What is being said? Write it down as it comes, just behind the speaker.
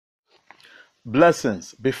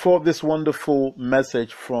Blessings. Before this wonderful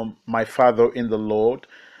message from my father in the Lord,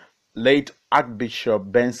 late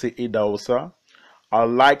Archbishop Benson Idahosa, I'd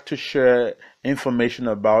like to share information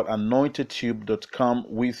about AnointedTube.com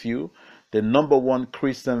with you, the number one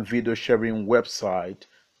Christian video sharing website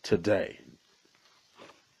today.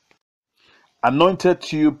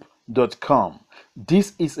 AnointedTube.com.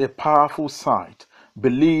 This is a powerful site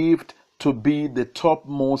believed to be the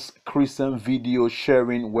topmost Christian video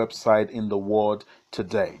sharing website in the world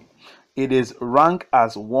today. It is ranked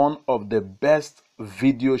as one of the best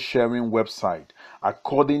video sharing websites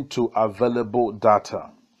according to available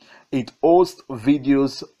data. It hosts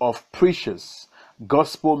videos of preachers,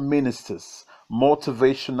 gospel ministers,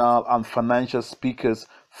 motivational and financial speakers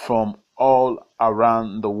from all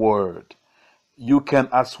around the world. You can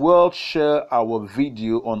as well share our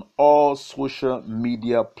video on all social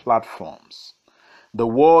media platforms. The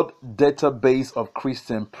world database of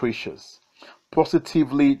Christian preachers,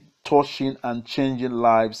 positively touching and changing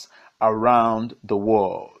lives around the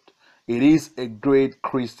world. It is a great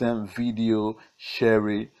Christian video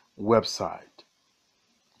sharing website.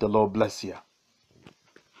 The Lord bless you.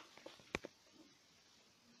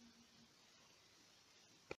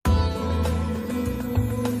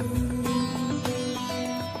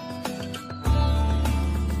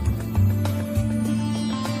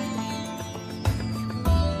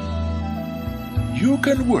 You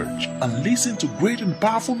can watch and listen to great and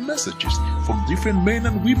powerful messages from different men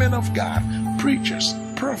and women of God, preachers,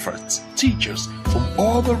 prophets, teachers from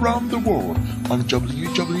all around the world on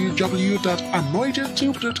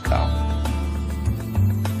www.anointedtube.com.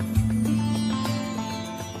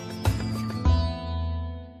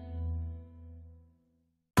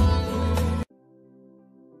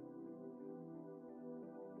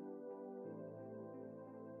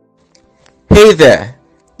 Hey there,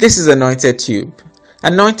 this is Anointed Tube.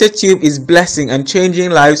 Anointed Tube is blessing and changing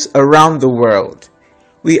lives around the world.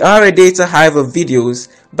 We are a data hive of videos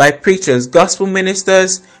by preachers, gospel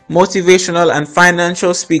ministers, motivational and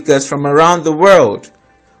financial speakers from around the world.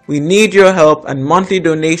 We need your help and monthly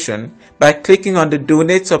donation by clicking on the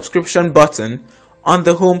donate subscription button on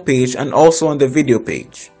the homepage and also on the video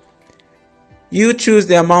page. You choose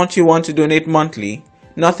the amount you want to donate monthly.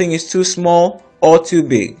 Nothing is too small or too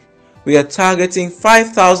big. We are targeting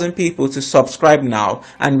 5,000 people to subscribe now,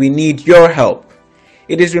 and we need your help.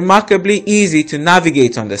 It is remarkably easy to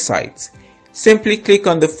navigate on the site. Simply click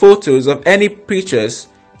on the photos of any preachers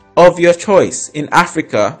of your choice in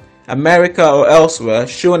Africa, America or elsewhere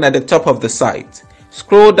shown at the top of the site.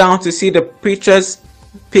 Scroll down to see the preachers'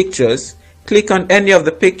 pictures. Click on any of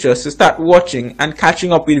the pictures to start watching and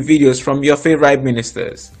catching up with videos from your favorite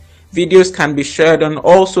ministers. Videos can be shared on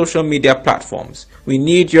all social media platforms. We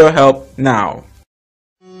need your help now.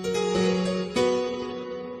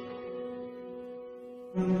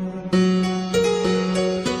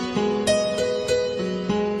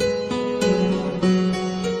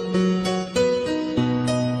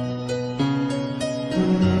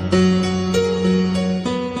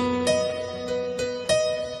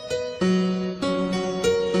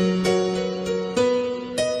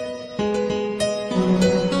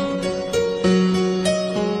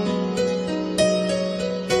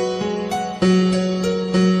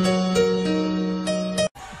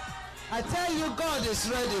 I tell you, God is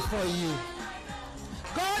ready for you.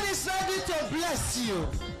 God is ready to bless you.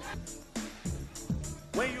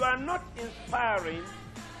 When you are not inspiring,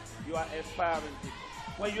 you are inspiring people.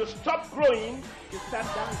 When you stop growing, you start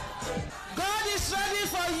dancing. God is ready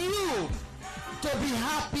for you to be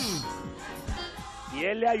happy. The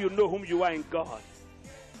earlier you know whom you are in God,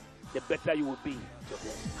 the better you will be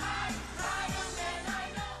today.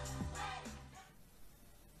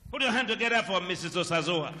 Put your hand together for Mrs.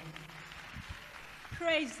 Osazoa.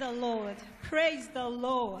 Praise the Lord. Praise the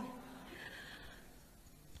Lord.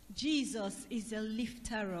 Jesus is a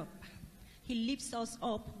lifter up. He lifts us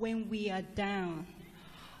up when we are down.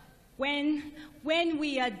 When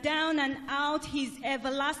we are down and out, his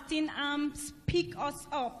everlasting arms pick us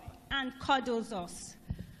up and cuddles us.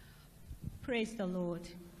 Praise the Lord.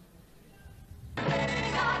 Oh,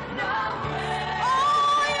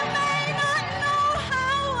 you may not know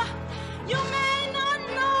how, you may not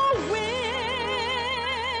know when,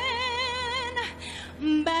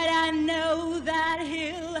 but I know that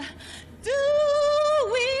he'll do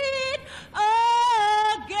it again.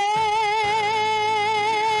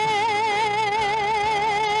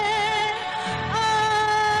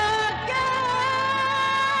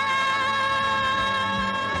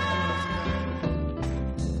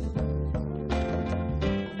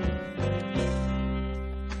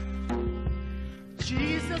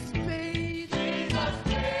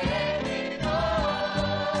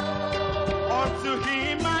 to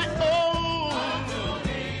him I owe.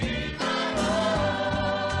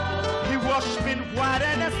 He washed me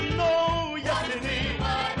whiter than snow yesterday.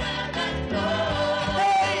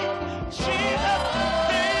 Hey, Jesus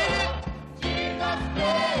paid it.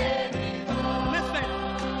 Listen,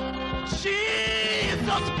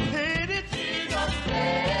 Jesus paid it.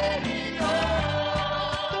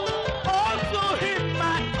 All to him I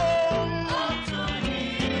owe.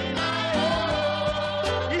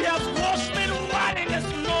 He has washed me whiter than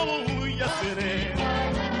snow yesterday.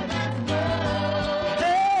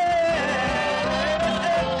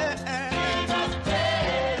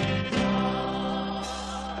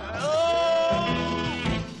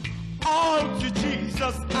 All to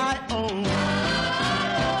Jesus I owe.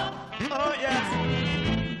 Oh yes,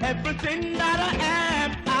 everything that I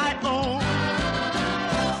am I owe.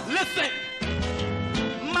 Listen,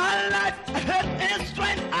 my life, health, and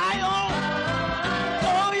strength I owe.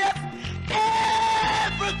 Oh yes,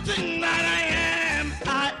 everything that I am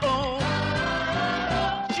I owe.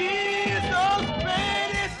 Jesus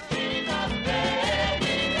paid it.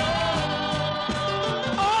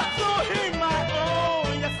 All to him I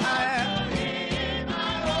owe. Yes I am.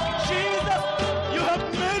 Jesus, you have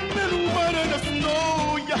made me whiter than snow.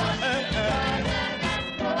 Yeah.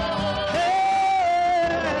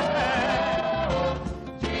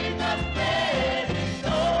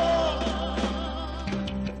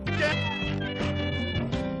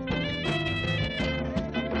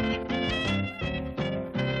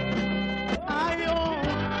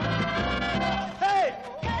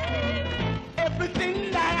 Everything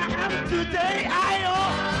that I am today, I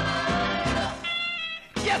owe.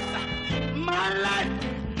 Yes, my life,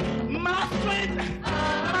 my strength,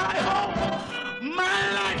 my hope, my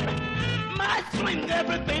life, my strength,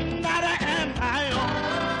 everything that I am, I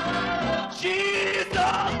owe.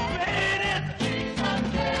 Jesus paid it.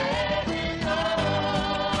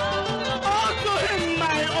 All to him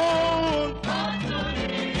my own.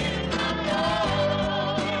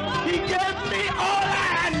 He gave me all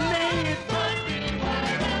I need.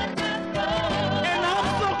 And I'm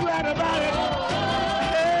so glad about it.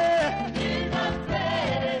 Yeah.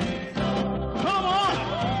 Come on.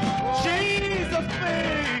 Jesus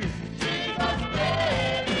paid.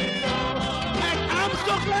 And I'm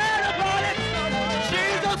so glad about it.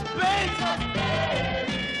 Jesus paid.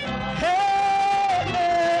 Hey,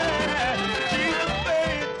 Jesus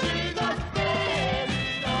paid.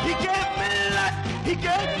 He gave me life. He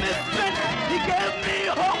gave me strength. He gave me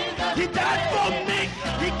hope. He died for me.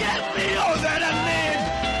 He gave me all that I need.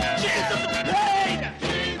 Jesus paid.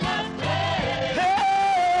 Hey.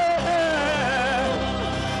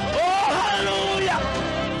 Oh, hallelujah.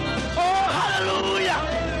 Oh, hallelujah.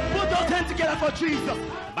 Put those hands together for Jesus.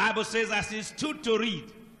 Bible says as he stood to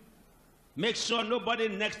read, make sure nobody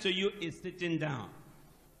next to you is sitting down.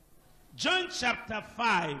 John chapter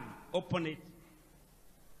 5, open it.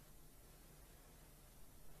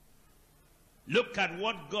 Look at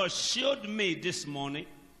what God showed me this morning.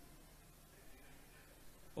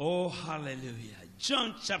 Oh, hallelujah.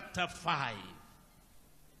 John chapter 5.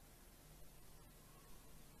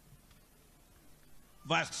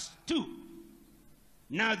 Verse 2.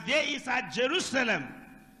 Now there is at Jerusalem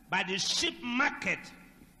by the sheep market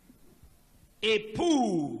a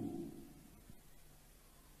pool,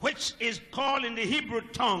 which is called in the Hebrew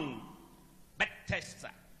tongue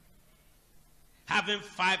Bethesda, having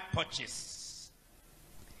 5 porches.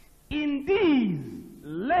 In these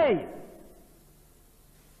lay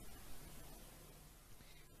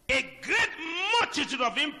a great multitude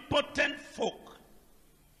of impotent folk,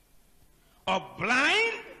 of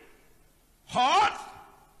blind, halt,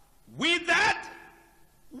 withered,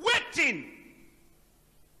 waiting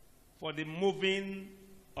for the moving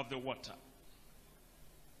of the water.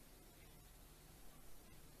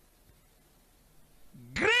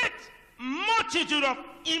 Great multitude of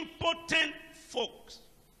impotent folks.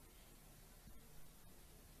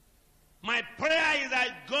 My prayer is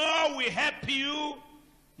that God will help you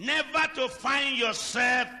never to find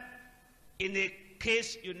yourself in a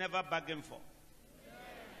case you never bargained for.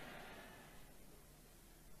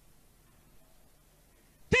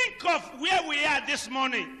 Think of where we are this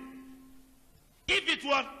morning. If it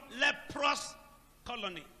was leprous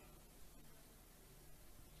colony,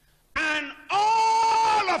 and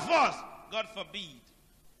all of us, God forbid,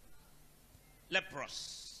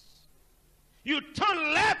 leprous. You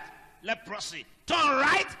turn left, leprosy. Turn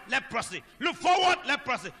right, leprosy. Look forward,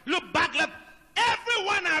 leprosy. Look back,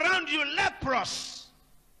 everyone around you, leprous.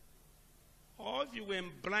 Or if you were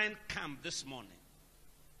in blind camp this morning,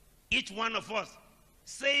 each one of us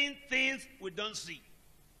saying things we don't see.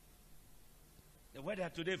 The weather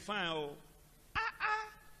today fine. Oh.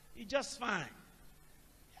 It's just fine.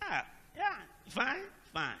 Yeah, fine.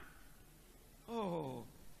 Oh,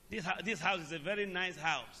 this house is a very nice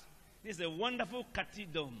house. This is a wonderful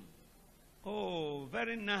cathedral. Oh,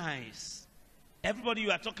 very nice. Everybody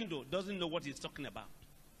you are talking to doesn't know what he's talking about.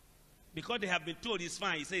 Because they have been told it's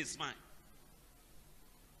fine, he says it's fine.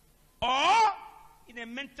 Or in a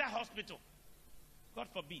mental hospital. God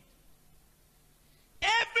forbid.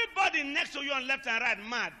 Everybody next to you on left and right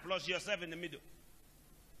mad, plus yourself in the middle.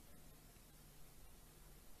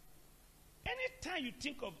 Anytime you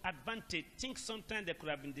think of advantage, think sometimes there could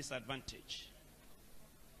have been disadvantage.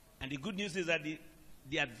 And the good news is that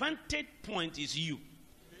the advantage point is you.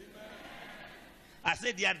 I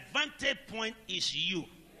said the advantage point is you.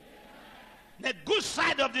 The good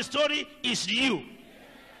side of the story is you.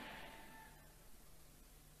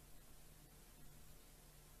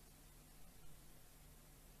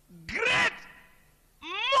 Great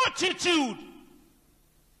multitude,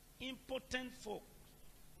 impotent folk.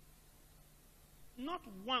 Not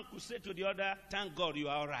one could say to the other, thank God you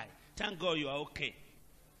are all right. Thank God you are okay.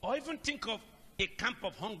 Or even think of a camp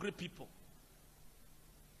of hungry people.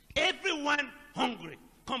 Everyone hungry.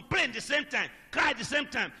 Complain at the same time. Cry at the same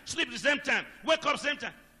time. Sleep at the same time. Wake up at the same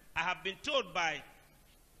time. I have been told by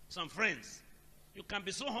some friends, you can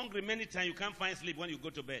be so hungry many times you can't find sleep when you go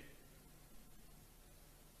to bed.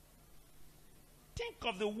 Think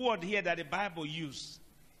of the word here that the Bible used.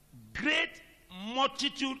 Great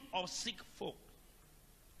multitude of sick folk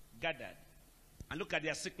gathered. And look at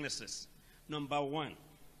their sicknesses. Number one,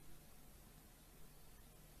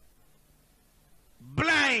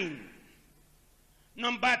 blind.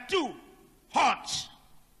 Number two, hot.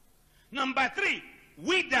 Number three,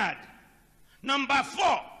 withered. Number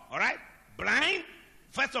four, all right, blind.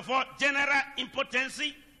 First of all, general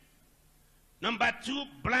impotency. Number two,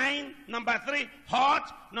 blind. Number three,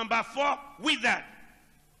 hot. Number four, withered.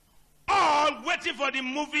 All waiting for the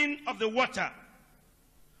moving of the water.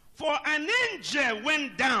 For an angel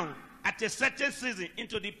went down at a certain season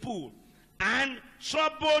into the pool and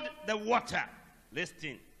troubled the water.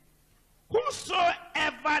 Listen.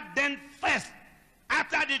 Whosoever then first,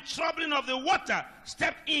 after the troubling of the water,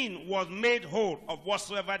 stepped in was made whole of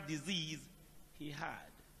whatsoever disease he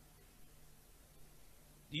had.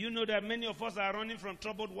 Do you know that many of us are running from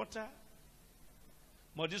troubled water?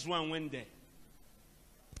 But this one went there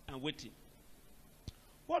and waiting.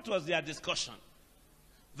 What was their discussion?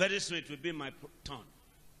 Very soon it will be my turn.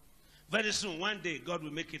 Very soon, one day, God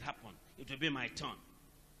will make it happen. It will be my turn.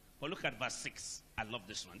 But look at verse 6. I love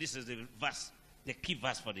this one. This is the verse, the key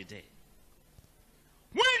verse for the day.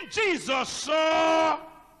 When Jesus saw,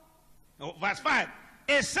 verse 5,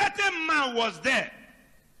 a certain man was there,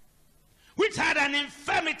 which had an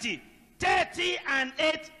infirmity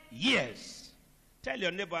 38 years. Tell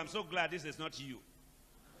your neighbor, I'm so glad this is not you.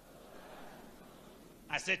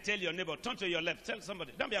 I said, tell your neighbor, turn to your left, tell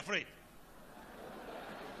somebody, don't be afraid.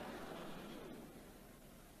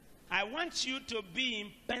 I want you to be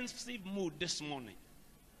in pensive mood this morning,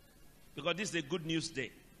 because this is a good news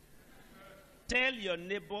day. Tell your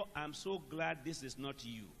neighbor, I'm so glad this is not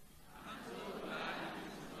you. I'm so glad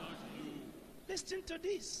this is not you. Listen to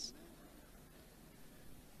this.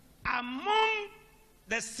 Among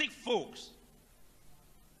the sick folks,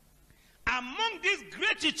 among this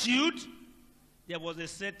gratitude, there was a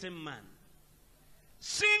certain man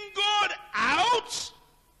singled out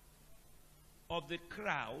of the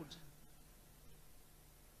crowd,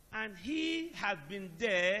 and he had been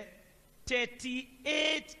there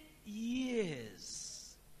 38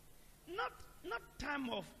 years. Not time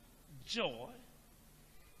of joy.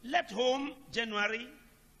 Left home January,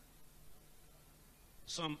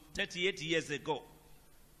 some 38 years ago.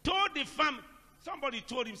 Told the family, somebody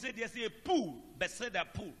told him, said there's a pool, Bethesda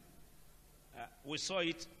pool. We saw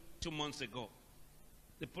it 2 months ago,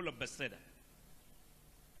 the pool of Bethesda.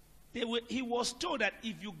 He was told that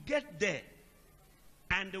if you get there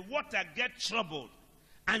and the water gets troubled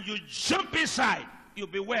and you jump inside, you'll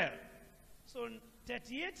be well. So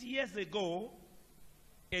 38 years ago,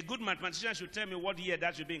 a good mathematician should tell me what year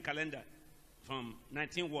that should be in calendar. From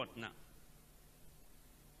 19 what now?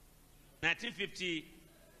 1950.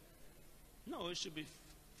 No, it should be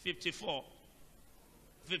 54.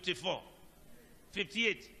 54.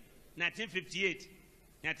 58. 1958.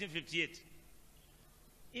 1958.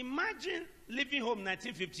 Imagine leaving home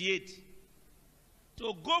 1958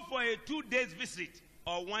 to go for a 2 days visit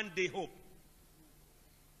or 1 day home.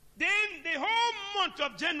 Then the whole month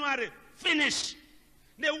of January finished.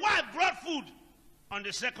 The wife brought food on the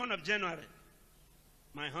 2nd of January.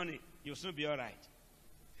 My honey, you'll soon be all right.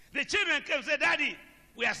 The children came and said, Daddy,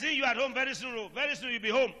 we are seeing you at home very soon. Very soon you'll be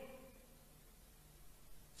home.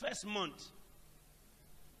 First month.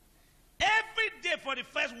 Every day for the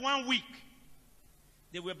first 1 week,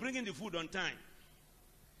 they were bringing the food on time.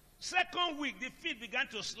 Second week, the feed began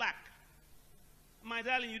to slack. My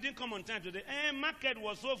darling, you didn't come on time today. Market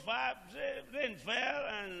was so far, rain fell,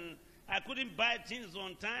 and I couldn't buy things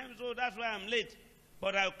on time, so that's why I'm late.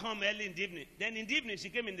 But I'll come early in the evening. Then in the evening, she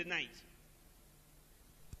came in the night.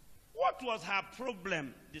 What was her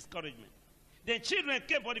problem? Discouragement. The children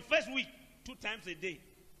came for the first week 2 times a day.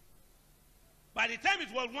 By the time it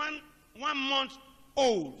was one month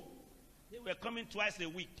old, they were coming twice a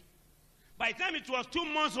week. By the time it was 2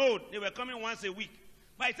 months old, they were coming once a week.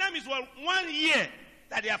 By the time it was 1 year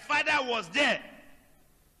that their father was there,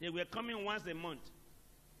 they were coming once a month.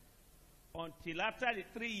 Until after the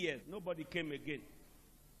 3 years, nobody came again.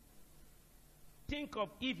 Think of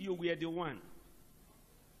if you were the one.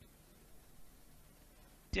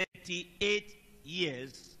 38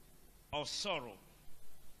 years of sorrow.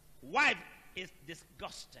 Wife is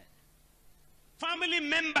disgusted. Family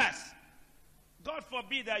members, God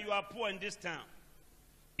forbid that you are poor in this town.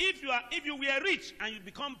 If you were rich and you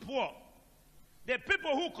become poor, the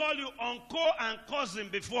people who call you uncle and cousin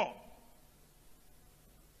before,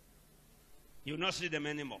 you will not see them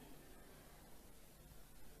anymore.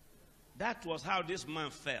 That was how this man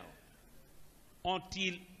fell.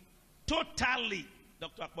 Until totally,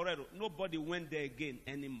 Dr. Akporero, nobody went there again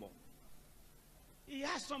anymore. He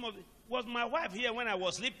asked some of, was my wife here when I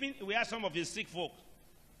was sleeping? We asked some of his sick folks.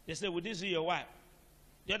 They said, we didn't see your wife.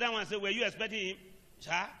 The other one said, were you expecting him?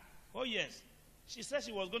 Sir? Oh, yes. She said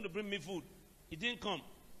she was going to bring me food. He didn't come.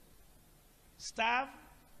 Starved,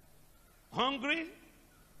 hungry,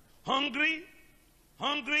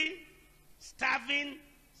 starving,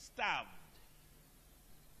 starved.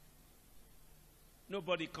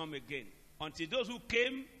 Nobody come again. Until those who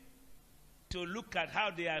came to look at how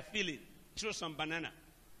they are feeling, throw some banana.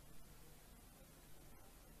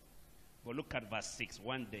 But look at verse 6,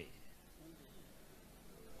 one day.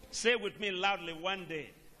 Say with me loudly, one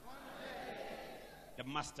day. The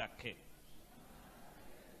master came.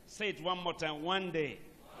 Say it one more time, one day.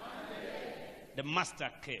 The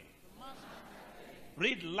master came.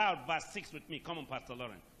 Read loud verse 6 with me. Come on, Pastor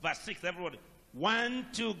Lauren. Verse 6, everybody. 1,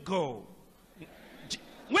 2, go.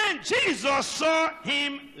 When Jesus saw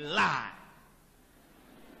him lie.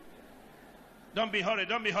 Don't be hurried,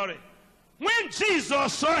 don't be hurried. When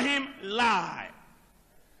Jesus saw him lie.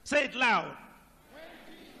 Say it loud. When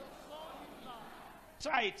Jesus saw him lie.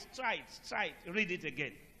 Try it. Read it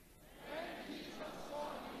again. When Jesus saw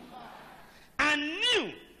him lie. And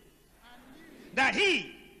knew that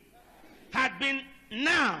he had been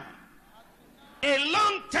now a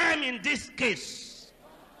long time in this case.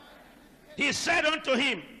 He said unto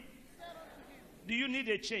him, do you need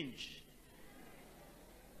a change?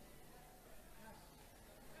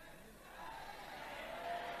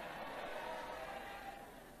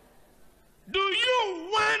 Do you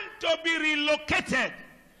want to be relocated?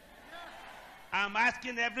 I'm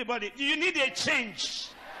asking everybody, do you need a change?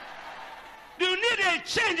 Do you need a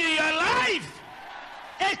change in your life?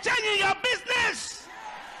 A change in your business?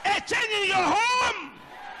 A change in your home?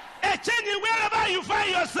 A change in wherever you find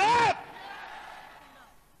yourself?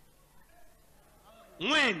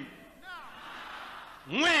 When?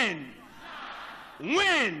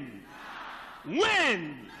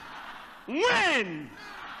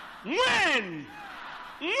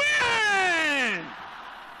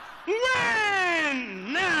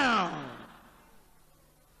 Now.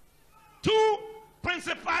 Two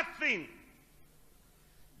principal things.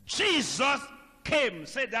 Jesus came.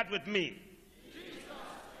 Say that with me.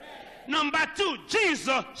 Number 2,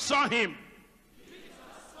 Jesus saw him.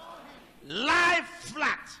 Lie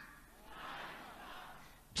flat.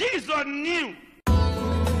 Jesus knew.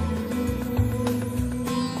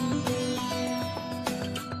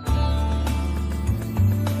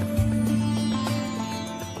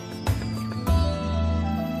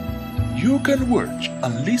 You can watch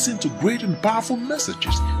and listen to great and powerful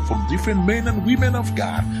messages from different men and women of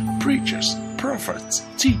God, preachers, prophets,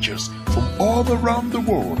 teachers from all around the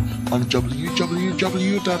world on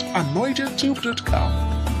www.anointedtube.com.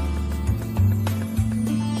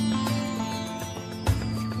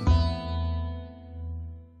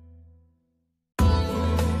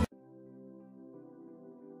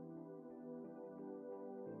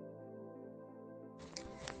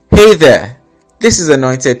 Hey there, this is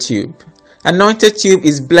Anointed Tube. Anointed Tube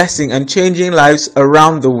is blessing and changing lives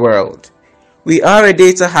around the world. We are a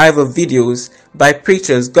data hive of videos by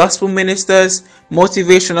preachers, gospel ministers,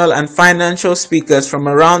 motivational and financial speakers from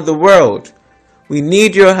around the world. We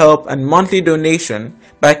need your help and monthly donation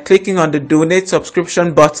by clicking on the donate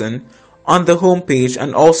subscription button on the home page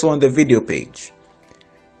and also on the video page.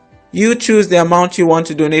 You choose the amount you want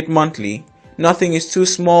to donate monthly. Nothing is too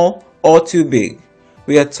small or too big.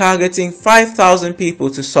 We are targeting 5,000 people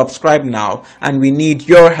to subscribe now, and we need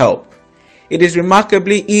your help. It is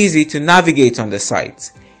remarkably easy to navigate on the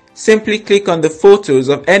site. Simply click on the photos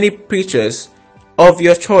of any preachers of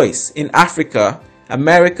your choice in Africa,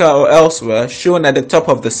 America or elsewhere shown at the top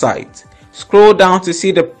of the site. Scroll down to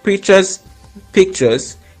see the preachers'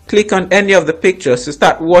 pictures. Click on any of the pictures to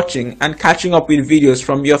start watching and catching up with videos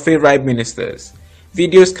from your favorite ministers.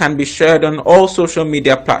 Videos can be shared on all social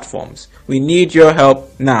media platforms. We need your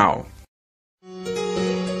help now.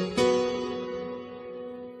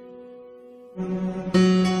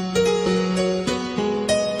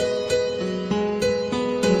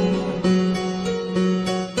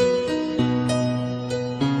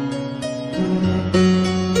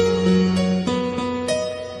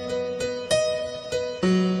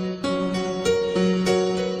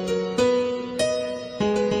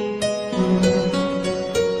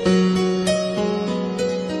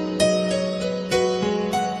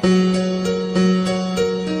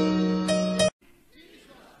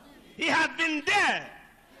 He had been there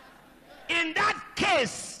in that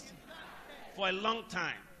case for a long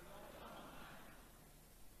time.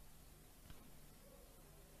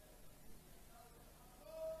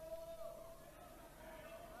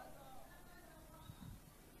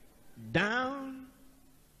 Down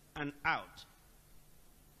and out.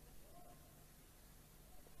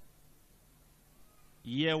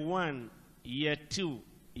 Year 1, year 2,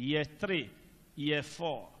 year 3, year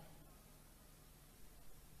 4.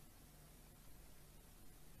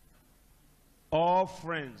 All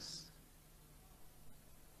friends,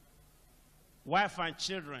 wife and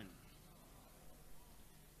children,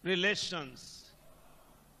 relations,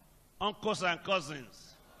 uncles and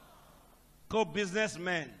cousins,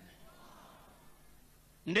 co-businessmen,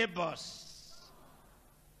 neighbors.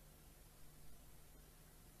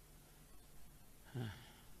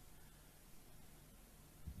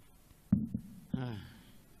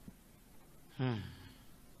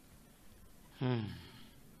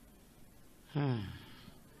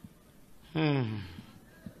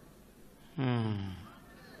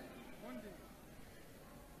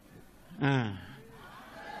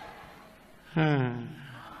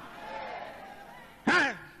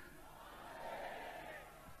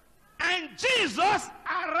 And Jesus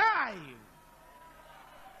arrived.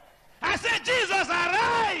 I said, Jesus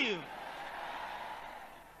arrived.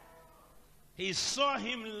 He saw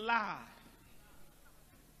him lie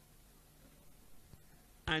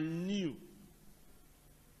and knew.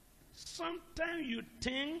 Sometimes you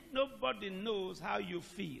think nobody knows how you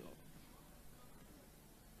feel.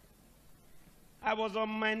 I was on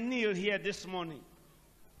my knee here this morning,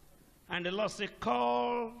 and the Lord said,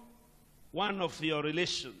 call one of your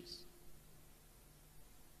relations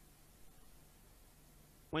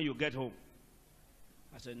when you get home.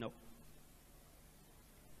 I said, no.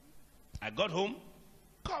 I got home,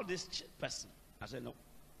 call this person. I said, no.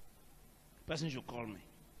 The person should call me.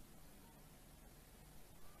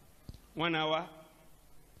 1 hour,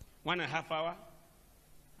 1.5 hours,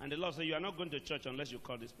 and the Lord said, you are not going to church unless you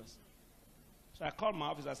call this person. So I called my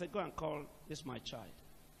office. I said, go and call this my child.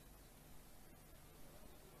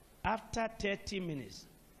 After 30 minutes,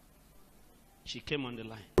 she came on the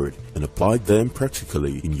line. And applied them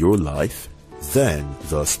practically in your life? Then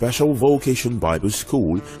the Special Vocation Bible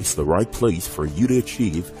School is the right place for you to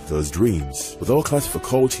achieve those dreams. With all kinds of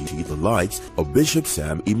faculty, the likes of Bishop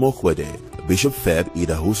Sam Imokwede, Bishop Feb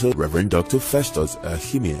Idahosa, Reverend Dr. Festus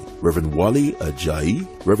Ahimie, Reverend Wale Ajayi,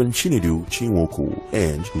 Reverend Chinedu Chinwoku,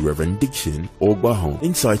 and Reverend Dixon Ogbahon.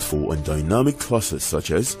 Insightful and dynamic classes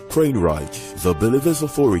such as Praying Right, The Believer's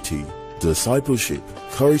Authority, Discipleship,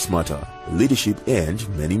 Charismata, Leadership, and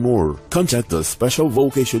many more. Contact the Special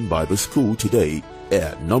Vocation Bible School today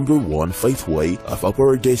at number 1 Faithway of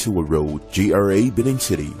Upper Desuwa Road, GRA, Benin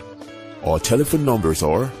City. Our telephone numbers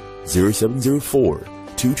are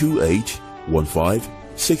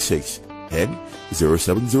 0704-228-1566 and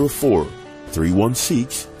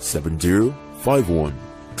 0704-316-7051.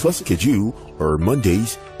 Class schedule are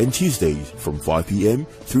Mondays and Tuesdays from 5 p.m.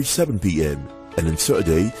 through 7 p.m. and on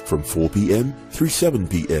Saturday from 4 p.m. through 7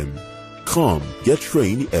 p.m. Come, get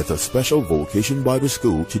trained at the Special Vocation Bible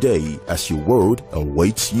School today as your world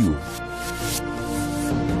awaits you.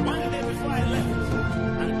 One day before I left,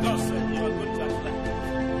 and God said, you are going to apply.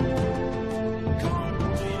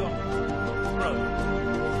 Come to your brother.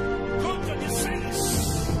 Go to the saints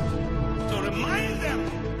to remind them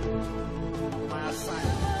my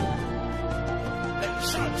assignment. The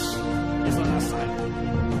church is on assignment.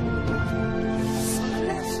 So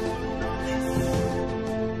let's do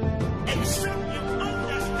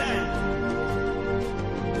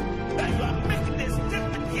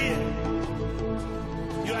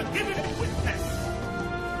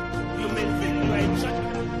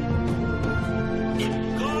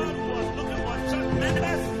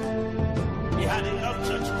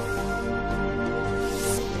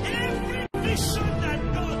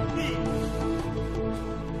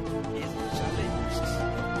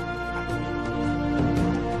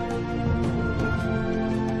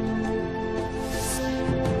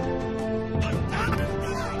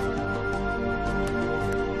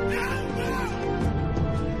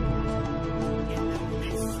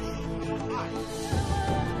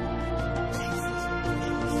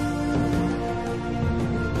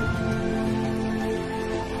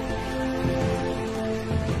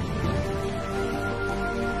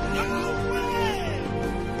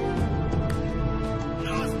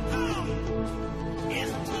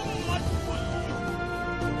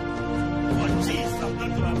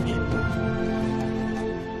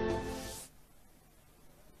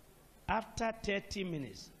After 30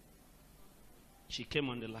 minutes, she came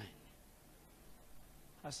on the line.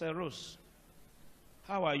 I said, Rose,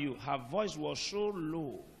 how are you? Her voice was so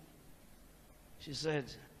low. She said,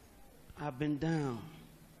 I've been down.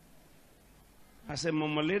 I said, more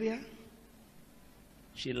malaria?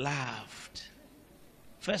 She laughed.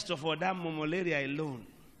 First of all, that more malaria alone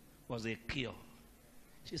was a cure.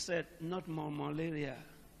 She said, not more malaria.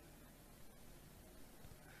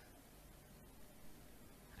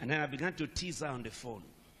 And then I began to tease her on the phone.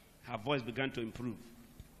 Her voice began to improve.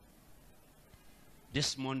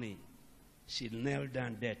 This morning, she knelt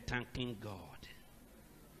down there thanking God.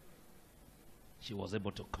 She was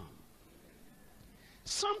able to come.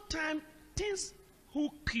 Sometimes things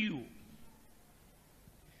hook you.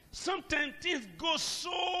 Sometimes things go so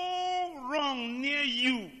wrong near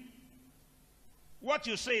you. What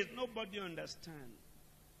you say is nobody understands.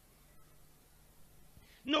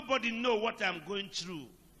 Nobody knows what I'm going through.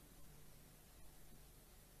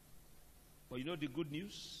 But you know the good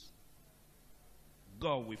news?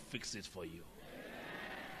 God will fix it for you.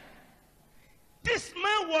 This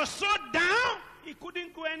man was so down, he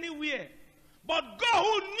couldn't go anywhere. But God,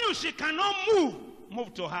 who knew she cannot move,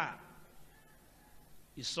 moved to her.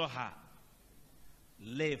 He saw her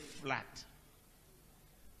lay flat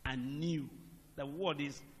and knew. The word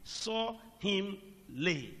is, saw him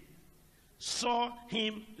lay. Saw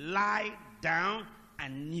him lie down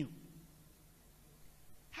and knew.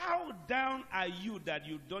 How down are you that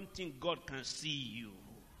you don't think God can see you?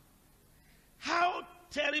 How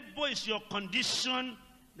terrible is your condition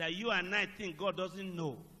that you and I think God doesn't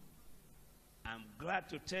know? I'm glad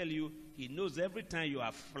to tell you, he knows every time you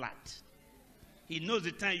are flat. He knows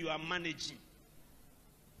the time you are managing.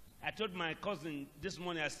 I told my cousin this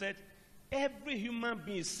morning, I said, every human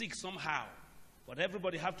being is sick somehow, but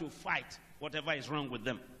everybody have to fight whatever is wrong with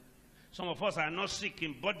them. Some of us are not sick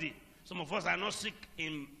in body. Some of us are not sick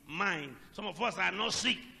in mind. Some of us are not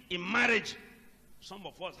sick in marriage. Some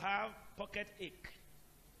of us have pocket ache.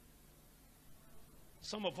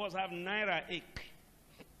 Some of us have naira ache.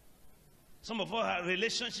 Some of us have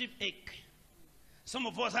relationship ache. Some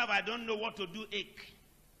of us have I don't know what to do ache.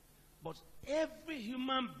 But every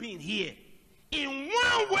human being here, in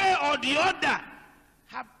one way or the other,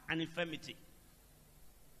 have an infirmity.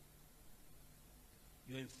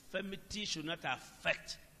 Your infirmity should not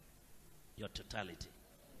affect your totality.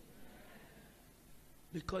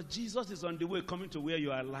 Because Jesus is on the way coming to where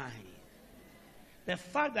you are lying. The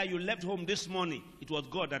fact that you left home this morning, it was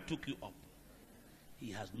God that took you up.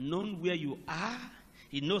 He has known where you are.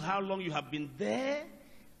 He knows how long you have been there.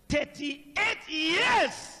 38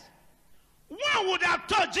 years. One would have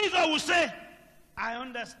thought Jesus would say, I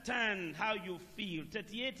understand how you feel.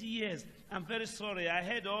 38 years. I'm very sorry. I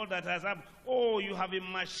heard all that has happened. Oh, you have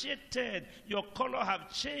emaciated. Your color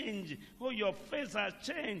have changed. Oh, your face has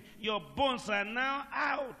changed. Your bones are now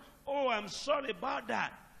out. Oh, I'm sorry about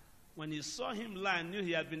that. When he saw him lie and knew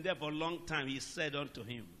he had been there for a long time, he said unto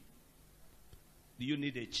him, do you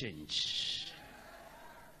need a change?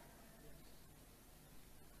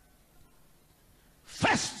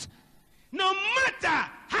 First, no matter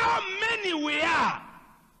how many we are,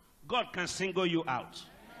 God can single you out.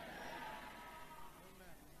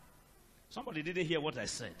 Somebody didn't hear what I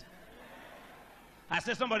said. I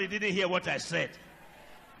said somebody didn't hear what I said.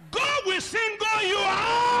 God will single you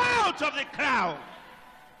out of the crowd.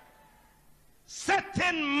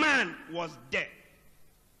 Certain man was dead.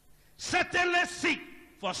 Certainly sick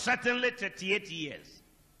for certainly 38 years.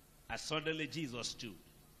 And suddenly Jesus stood.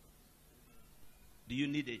 Do you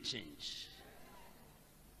need a change?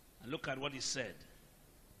 And look at what he said.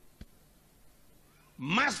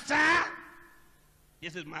 Master,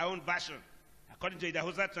 this is my own version, according to the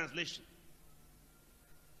Idahosa translation.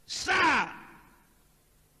 Sir,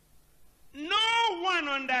 no one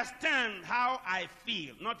understands how I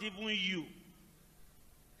feel, not even you.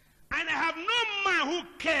 And I have no man who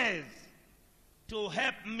cares to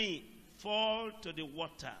help me fall to the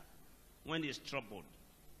water when he's troubled.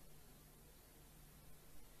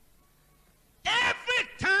 Every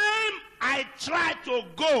time I try to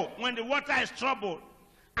go when the water is troubled,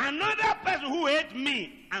 another person who hates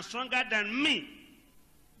me and stronger than me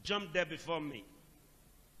jumped there before me.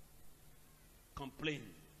 Complain.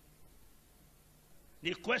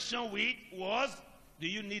 The question was, do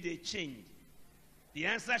you need a change? The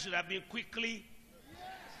answer should have been quickly, yes.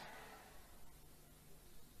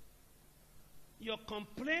 Your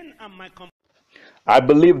complaint and my complaint. I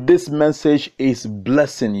believe this message is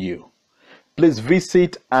blessing you. Please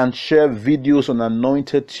visit and share videos on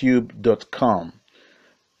anointedtube.com.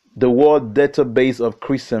 the world database of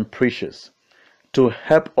Christian preachers, to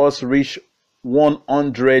help us reach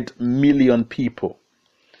 100 million people.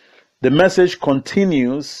 The message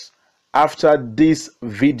continues after this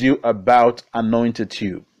video about Anointed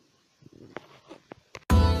Tube.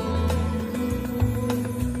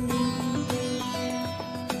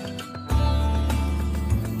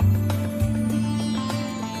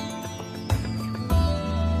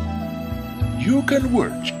 You can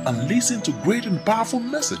watch and listen to great and powerful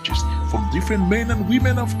messages from different men and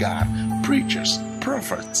women of God, preachers,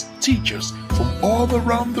 prophets, teachers from all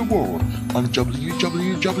around the world on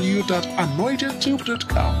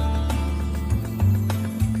www.anointedtube.com.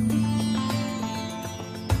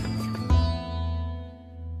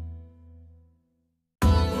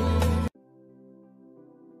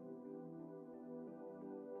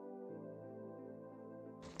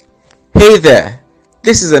 Hey there,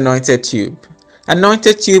 this is Anointed Tube.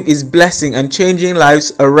 Anointed Tube is blessing and changing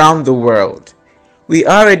lives around the world. We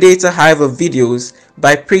are a data hive of videos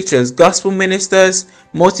by preachers, gospel ministers,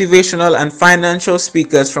 motivational and financial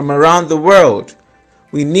speakers from around the world.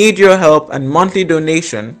 We need your help and monthly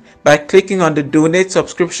donation by clicking on the donate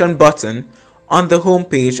subscription button on the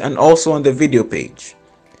homepage and also on the video page.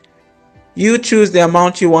 You choose the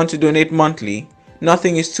amount you want to donate monthly.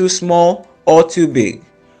 Nothing is too small or too big.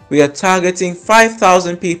 We are targeting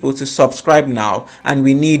 5,000 people to subscribe now, and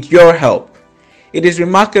we need your help. It is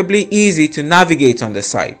remarkably easy to navigate on the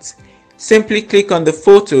site. Simply click on the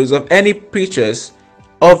photos of any preachers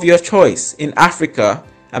of your choice in Africa,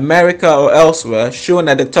 America or elsewhere shown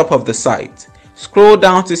at the top of the site. Scroll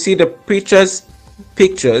down to see the preachers'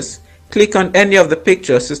 pictures. Click on any of the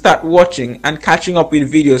pictures to start watching and catching up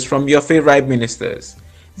with videos from your favorite ministers.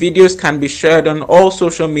 Videos can be shared on all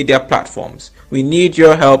social media platforms. We need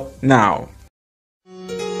your help now.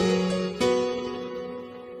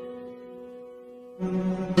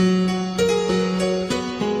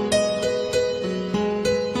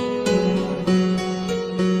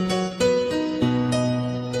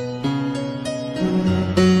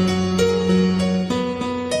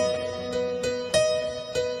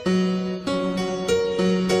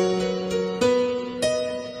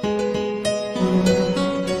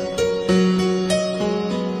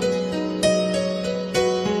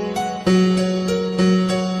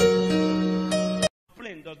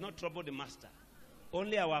 Trouble the master.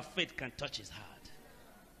 Only our faith can touch his heart.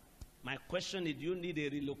 My question is, do you need a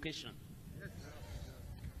relocation?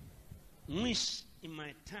 Wish in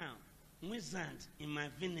my town, wizard in my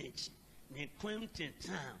village, they come to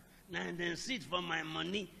town, now and then sit for my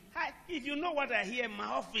money. If you know what I hear in my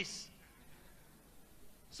office,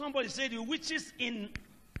 somebody said the witches in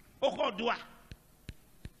Okodua,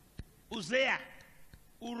 Uzea,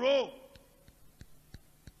 Uro,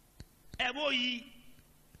 Eboyi,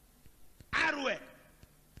 Arwe,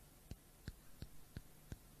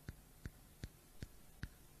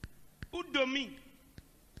 Udomi,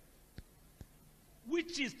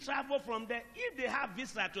 witches travel from there. If they have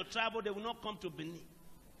visa to travel, they will not come to Benin.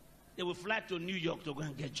 They will fly to New York to go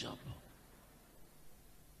and get job.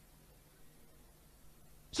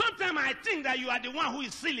 Sometimes I think that you are the one who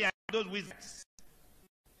is silly at those wizards.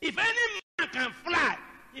 If any man can fly,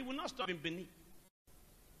 he will not stop in Benin.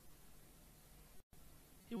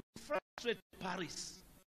 He will fly straight to Paris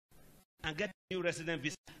and get a new resident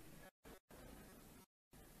visa.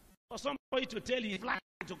 For somebody to tell you fly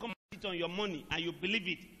to come and sit on your money and you believe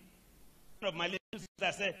it. One of my little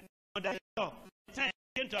sisters said, "Mother, time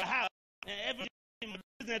came to her house and every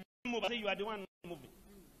business move, I say you are the one moving."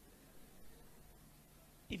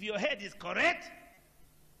 If your head is correct,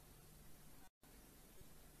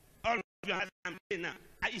 all of your hands I'm saying now,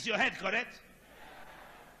 is your head correct?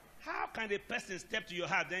 How can a person step to your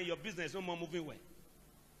house, then your business is no more moving well?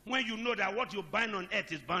 When you know that what you bind on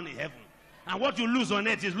earth is bound in heaven, and what you lose on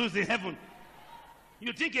earth is lost in heaven.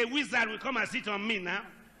 You think a wizard will come and sit on me now?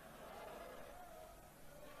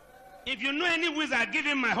 If you know any wizard, give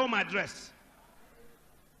him my home address.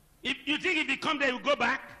 If you think if he come there, he will go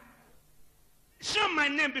back? Show my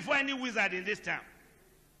name before any wizard in this town.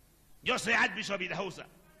 Just say Archbishop Idahosa.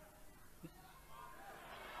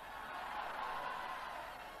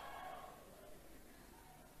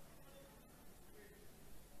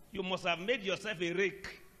 You must have made yourself a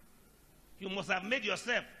rake. You must have made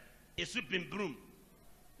yourself a sweeping broom.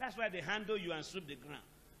 That's why they handle you and sweep the ground.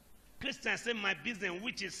 Christians say my business,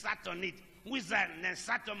 which is sat on it. Wizard and then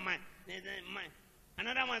sat on mine.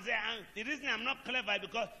 Another one say, the reason I'm not clever is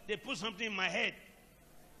because they put something in my head.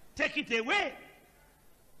 Take it away.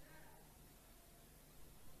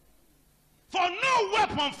 For no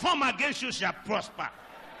weapon formed against you shall prosper.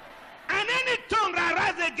 And any tongue that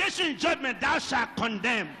rises against you in judgment, thou shalt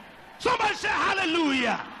condemn. Somebody say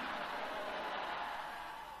hallelujah.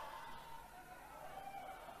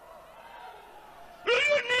 Do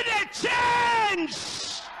you need a change?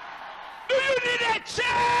 Do you need a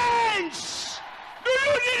change? Do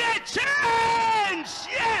you need a change?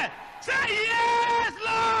 Yeah. Say yes,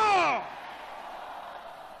 Lord.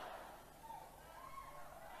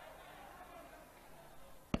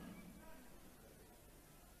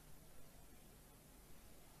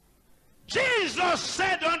 Jesus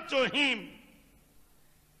said unto him,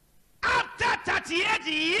 after 38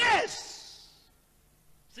 years,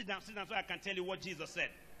 sit down so I can tell you what Jesus said.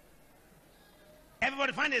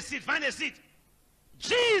 Everybody find a seat, find a seat.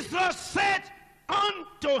 Jesus said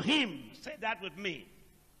unto him, say that with me,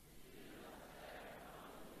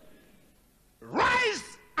 rise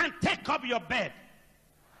and take up your bed.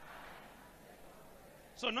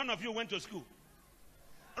 So none of you went to school.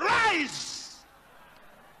 Rise.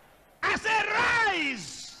 I said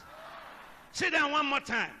rise. Sit down one more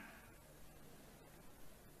time.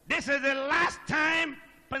 This is the last time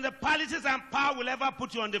principalities and power will ever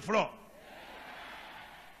put you on the floor.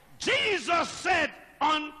 Jesus said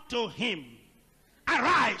unto him,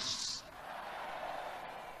 arise.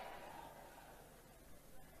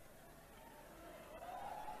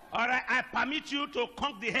 All right, I permit you to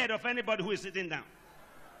conk the head of anybody who is sitting down.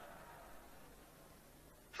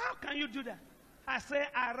 How can you do that? I say,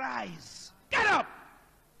 arise. Get up.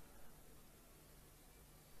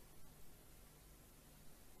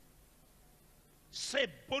 Say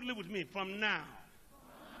boldly with me, from now,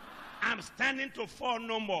 I'm standing to fall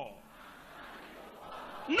no more.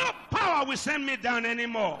 No power will send me down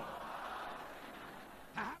anymore.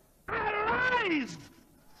 Arise.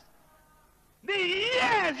 The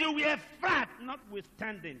years you were fat,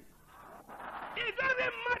 notwithstanding. It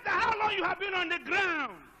doesn't matter how long you have been on the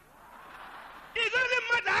ground. It doesn't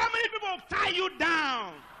matter how many people tie you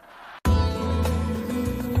down.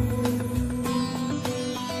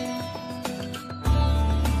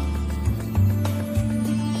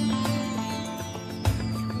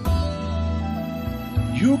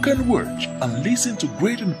 You can watch and listen to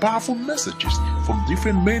great and powerful messages from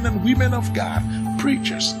different men and women of God,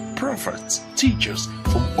 preachers, prophets, teachers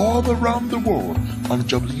from all around the world on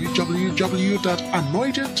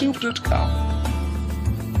www.anointedtube.com.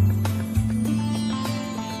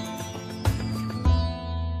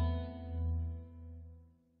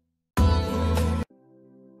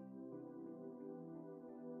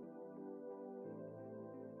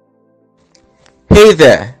 Hey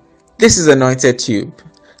there, this is Anointed Tube.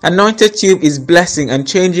 Anointed Tube is blessing and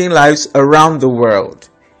changing lives around the world.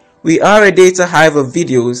 We are a data hive of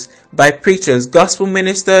videos by preachers, gospel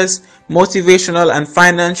ministers, motivational and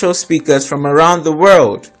financial speakers from around the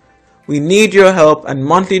world. We need your help and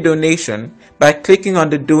monthly donation by clicking on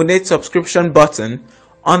the donate subscription button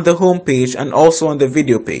on the homepage and also on the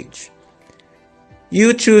video page.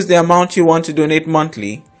 You choose the amount you want to donate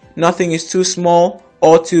monthly. Nothing is too small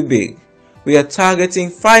or too big. We are targeting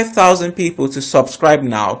 5,000 people to subscribe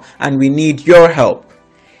now, and we need your help.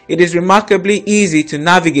 It is remarkably easy to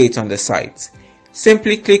navigate on the site.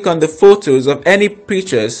 Simply click on the photos of any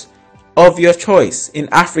preachers of your choice in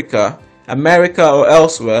Africa, America or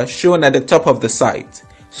elsewhere shown at the top of the site.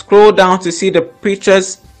 Scroll down to see the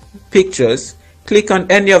preachers' pictures. Click on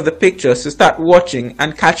any of the pictures to start watching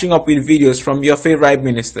and catching up with videos from your favorite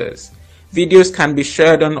ministers. Videos can be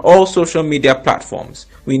shared on all social media platforms.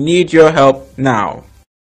 We need your help now.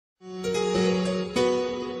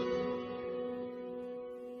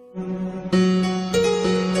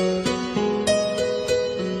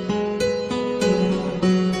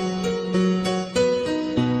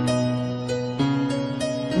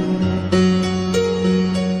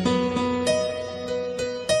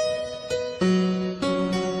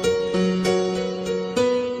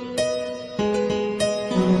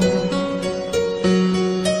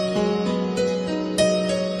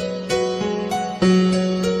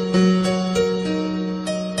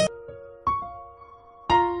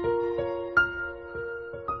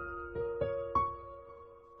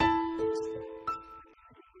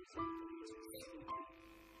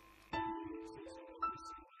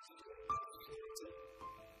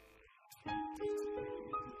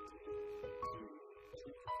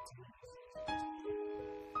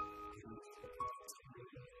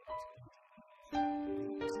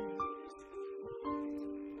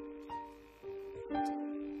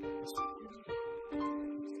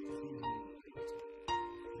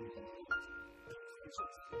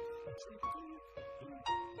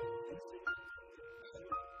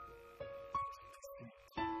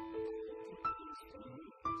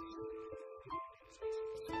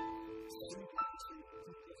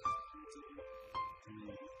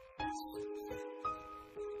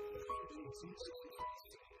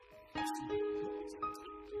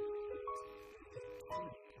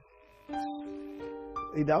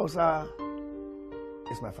 Idahosa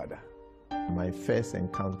is my father. My first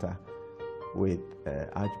encounter with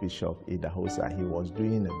Archbishop Idahosa, he was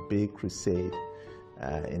doing a big crusade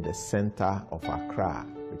in the center of Accra,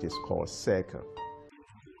 which is called Circle.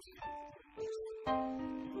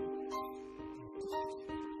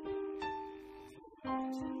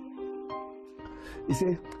 He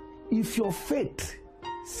said, if your faith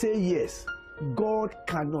say yes, God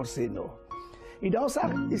cannot say no.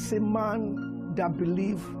 Idahosa is a man that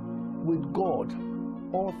believes with God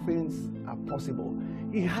all things are possible.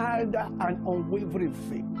 He had an unwavering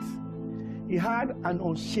faith. He had an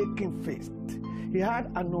unshaking faith. He had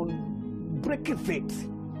an unbreaking faith.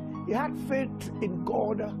 He had faith in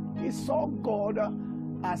God. He saw God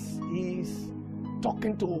as he's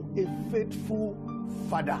talking to a faithful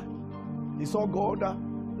father. He saw God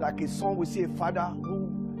like a son will see a father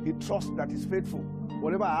who he trusts that is faithful.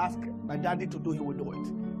 Whatever I ask my daddy to do, he will do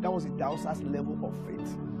it. That was Idahosa's level of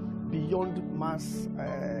faith, beyond mass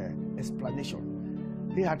explanation.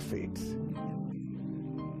 He had faith.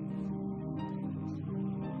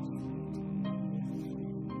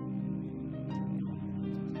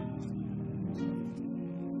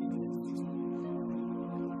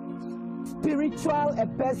 Spiritual a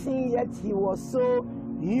person, yet he was so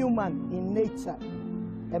human in nature.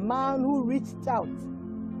 A man who reached out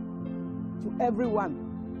to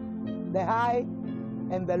everyone, the high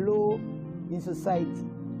and the low in society.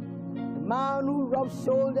 A man who rubbed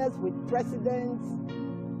shoulders with presidents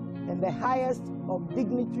and the highest of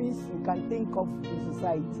dignitaries you can think of in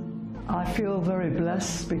society. I feel very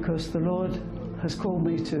blessed because the Lord has called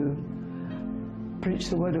me to preach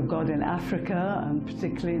the Word of God in Africa and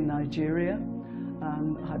particularly in Nigeria.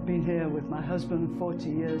 And I've been here with my husband 40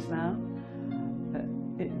 years now.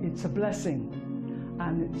 It's a blessing,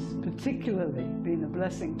 and it's particularly been a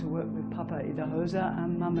blessing to work with Papa Idahosa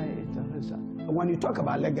and Mama Idahosa. When you talk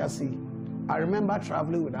about legacy, I remember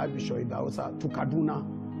traveling with Archbishop Idahosa to Kaduna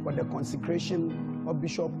for the consecration of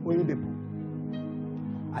Bishop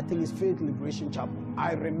Oyedepo. I think it's Faith Liberation Chapel.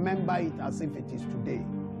 I remember it as if it is today.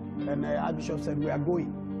 And Archbishop said, we are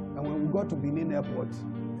going. And when we got to Benin Airport,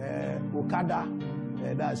 Okada,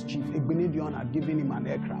 that's Chief Egbenidion, had given him an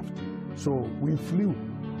aircraft. So we flew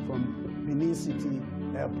from Benin City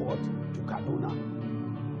Airport to Kaduna.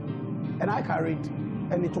 And I carried,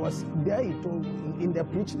 and it was there he told, in the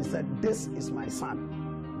preach, he said, this is my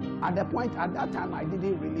son. At the point, at that time, I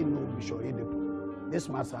didn't really know Bishop Oyedepo. This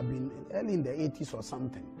must have been early in the 80s or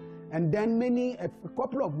something. And then a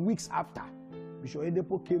couple of weeks after, Bishop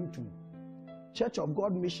Oyedepo came to Church of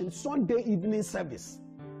God Mission Sunday evening service.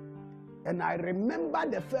 And I remember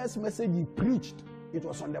the first message he preached. It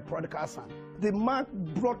was on the prodigal son. The man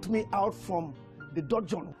brought me out from the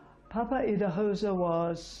dungeon. Papa Idahosa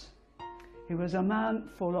was a man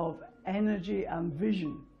full of energy and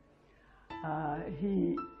vision.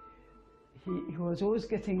 He was always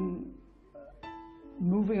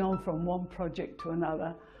moving on from one project to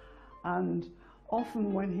another. And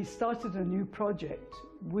often when he started a new project,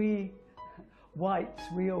 we whites,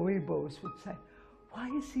 we Oibos would say, why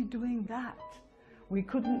is he doing that? We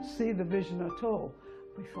couldn't see the vision at all.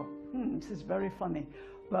 We thought, this is very funny.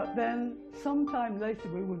 But then sometime later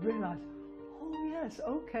we would realize, oh yes,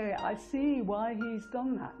 okay, I see why he's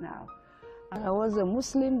done that now. I was a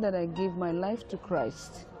Muslim that I gave my life to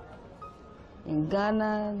Christ. In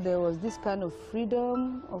Ghana, there was this kind of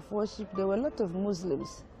freedom of worship. There were a lot of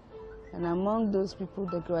Muslims. And among those people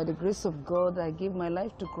that by the grace of God, I gave my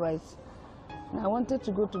life to Christ. And I wanted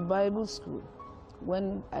to go to Bible school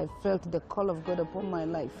when I felt the call of God upon my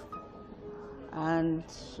life. And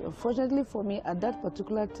unfortunately for me, at that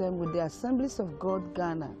particular time with the Assemblies of God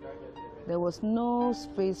Ghana, there was no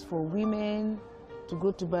space for women to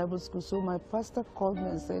go to Bible school. So my pastor called me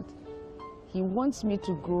and said, he wants me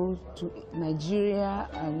to go to Nigeria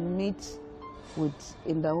and meet with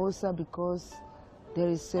Idahosa because there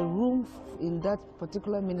is a room in that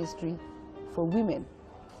particular ministry for women.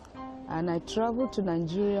 And I traveled to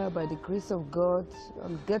Nigeria by the grace of God.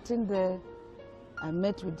 On getting there, I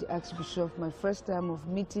met with the Archbishop, my first time of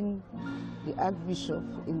meeting the Archbishop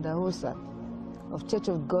Idahosa of Church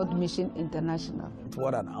of God Mission International.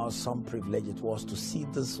 What an awesome privilege it was to see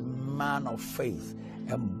this man of faith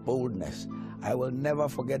and boldness. I will never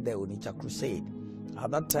forget the Onitsha Crusade.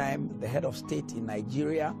 At that time, the head of state in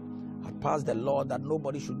Nigeria had passed the law that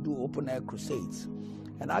nobody should do open-air crusades.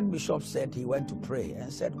 And Archbishop said he went to pray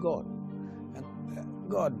and said, God,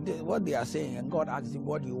 what they are saying, and God asked him,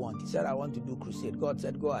 what do you want? He said, I want to do crusade. God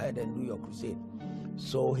said, go ahead and do your crusade.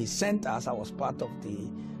 So he sent us, I was part of the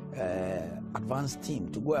advanced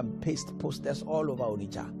team, to go and paste posters all over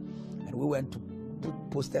Onitsha. And we went to put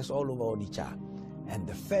posters all over Onitsha. And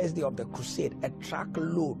the first day of the crusade, a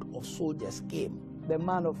truckload of soldiers came. The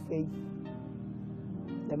man of faith,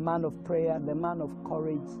 the man of prayer, the man of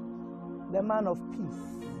courage, the man of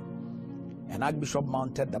peace. And Archbishop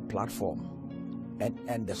mounted the platform,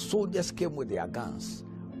 and the soldiers came with their guns.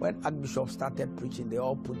 When Archbishop started preaching, they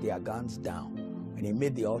all put their guns down. When he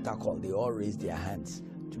made the altar call, they all raised their hands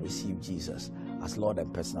to receive Jesus as Lord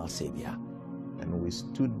and personal Savior. And we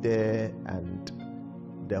stood there, and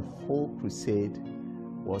the whole crusade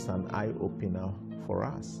was an eye-opener for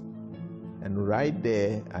us. And right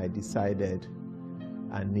there, I decided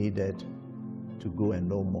I needed to go and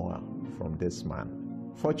know more from this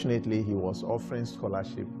man. Fortunately, he was offering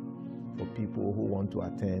scholarship for people who want to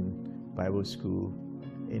attend Bible school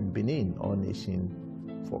in Benin, All Nation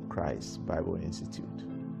for Christ Bible Institute.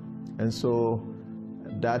 And so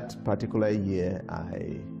that particular year,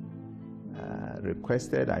 I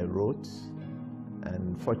requested, I wrote,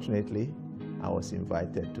 and fortunately, I was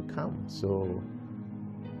invited to come. So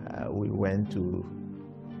we went to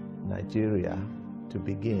Nigeria to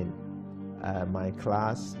begin my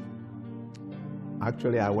class.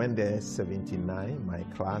 Actually, I went there 79. My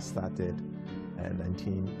class started in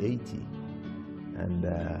 1980. And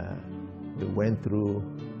we went through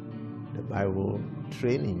the Bible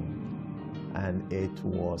training, and it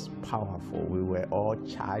was powerful. We were all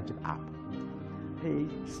charged up. He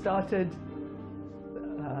started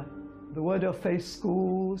the Word of Faith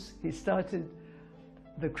schools. He started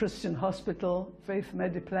the Christian Hospital, Faith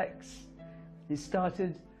Mediplex. He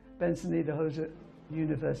started Benson Idahosa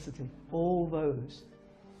University, all those.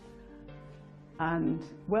 And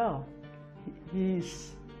well,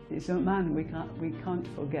 he's a man we can't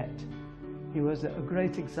forget. He was a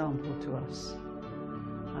great example to us,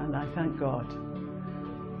 and I thank God.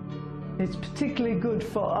 It's particularly good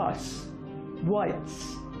for us,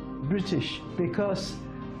 whites, British, because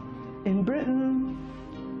in Britain,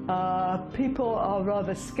 people are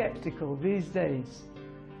rather skeptical these days.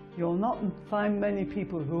 You'll not find many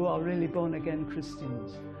people who are really born-again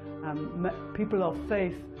Christians. People of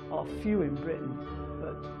faith are few in Britain,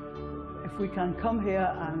 but if we can come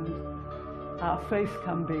here and our faith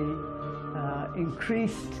can be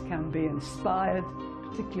increased, can be inspired,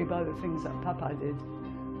 particularly by the things that Papa did,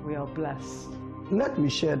 we are blessed. Let me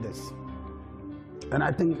share this. And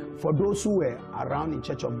I think for those who were around in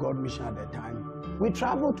Church of God Mission at the time, we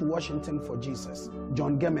traveled to Washington for Jesus.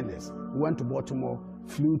 John Gemenes went to Baltimore,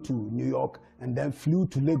 flew to New York, and then flew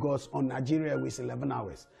to Lagos on Nigeria with 11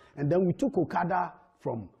 hours. And then we took Okada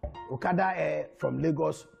Air from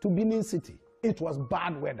Lagos to Benin City. It was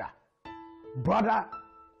bad weather. Brother,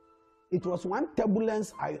 it was one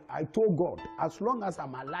turbulence I told God, as long as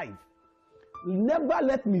I'm alive, never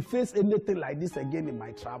let me face anything like this again in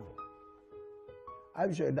my travel.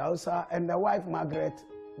 Archbishop Idahosa and the wife Margaret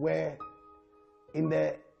were in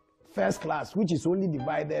the first class, which is only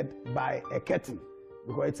divided by a curtain,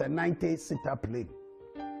 because it's a 90-seater plane.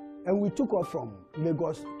 And we took off from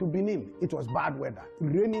Lagos to Benin. It was bad weather,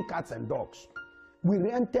 raining cats and dogs. We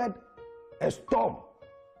rented a storm.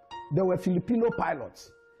 There were Filipino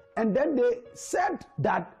pilots. And then they said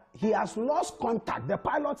that he has lost contact. The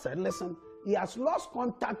pilot said, listen, he has lost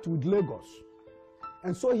contact with Lagos.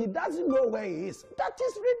 And so he doesn't know where he is. That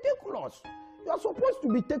is ridiculous. You are supposed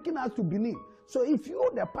to be taking us to Benin. So if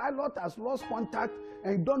you, the pilot, has lost contact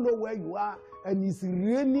and you don't know where you are, and it's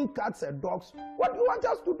raining cats and dogs, what do you want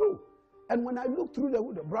us to do? And when I looked through the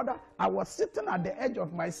window, brother, I was sitting at the edge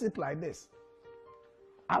of my seat like this.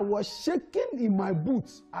 I was shaking in my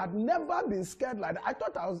boots. I'd never been scared like that. I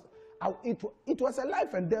thought it was a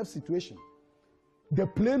life and death situation. The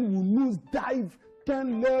plane will lose, dive,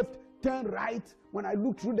 turn left, turn right. When I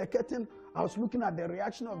looked through the curtain, I was looking at the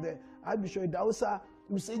reaction of the Archbishop Idahosa.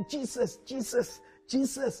 He would say, Jesus, Jesus,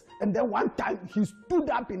 Jesus. And then one time he stood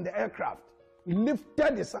up in the aircraft. He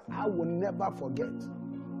lifted his hand. I will never forget.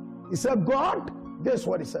 He said, God, this is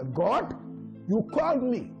what he said. God, you called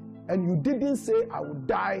me and you didn't say I would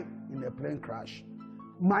die in a plane crash.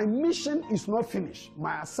 My mission is not finished.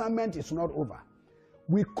 My assignment is not over.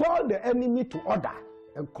 We call the enemy to order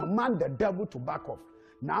and command the devil to back off.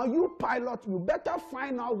 Now you pilot, you better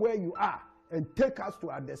find out where you are and take us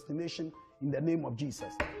to our destination in the name of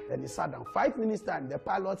Jesus. Then he sat down. 5 minutes time, the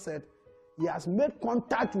pilot said, he has made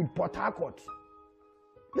contact with Port Harcourt.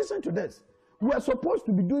 Listen to this. We are supposed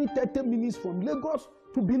to be doing 30 minutes from Lagos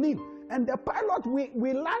to Benin. And the pilot,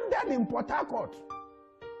 we landed in Port Harcourt.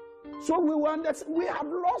 So we have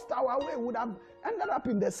lost our way. We would have ended up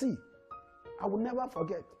in the sea. I will never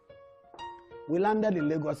forget. We landed in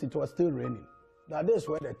Lagos, it was still raining. That is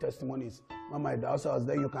where the testimony is. Mama Idahosa was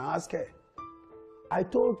there, you can ask her. I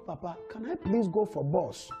told Papa, can I please go for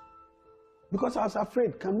bus? Because I was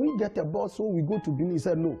afraid, can we get a bus so we go to Benin? He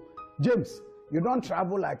said, no. James, you don't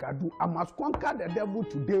travel like I do. I must conquer the devil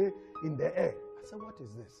today in the air. I said, what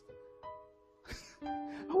is this?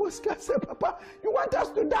 I was scared. I said, Papa, you want us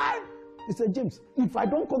to die? He said, James, if I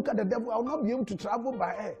don't conquer the devil, I will not be able to travel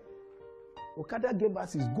by air. Okada gave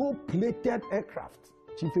us his gold-plated aircraft.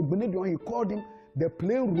 Chief Ebenedion, he called him. The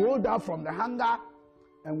plane rolled out from the hangar,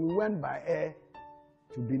 and we went by air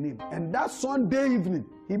to Benin. And that Sunday evening,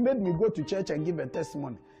 he made me go to church and give a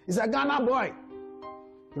testimony. He's a Ghana boy.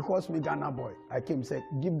 He calls me Ghana boy. I came and said,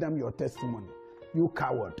 give them your testimony. You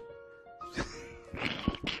coward.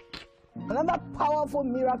 Another powerful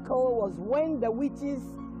miracle was when the witches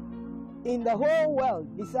in the whole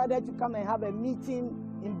world decided to come and have a meeting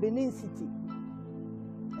in Benin City.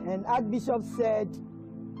 And Archbishop said,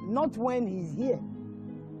 not when he's here.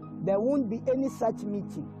 There won't be any such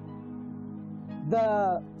meeting.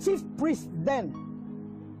 The chief priest then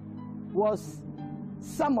was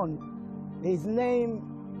summoned. His name,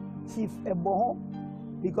 Chief Eboho,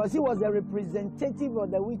 because he was a representative of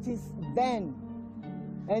the witches then.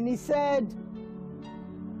 And he said,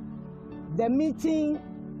 the meeting,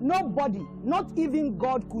 nobody, not even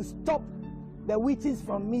God, could stop the witches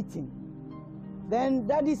from meeting. Then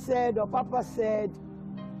Daddy said, or Papa said,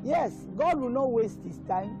 yes, God will not waste his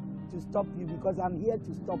time to stop you because I'm here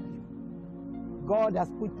to stop you. God has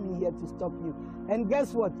put me here to stop you. And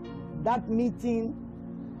guess what? That meeting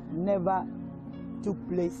never took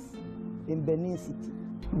place in Benin City.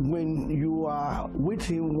 When you are with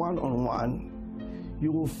him one-on-one,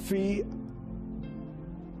 you will feel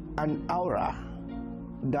an aura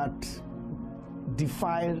that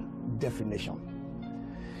defies definition.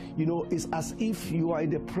 You know, it's as if you are in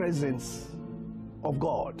the presence of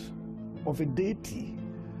God, of a deity,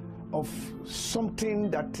 of something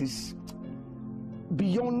that is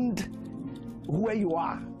beyond where you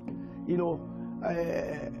are. You know,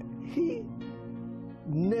 he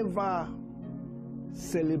never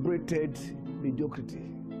celebrated mediocrity.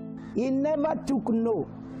 He never took no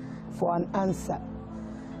for an answer.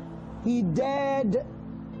 He dared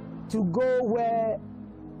to go where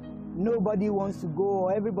nobody wants to go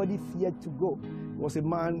or everybody feared to go. He was a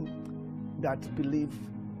man that believed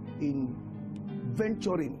in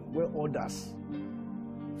venturing where others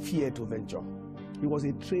fear to venture. He was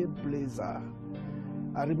a trailblazer.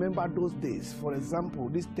 I remember those days. For example,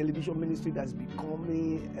 this television ministry that's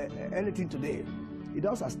becoming anything today, it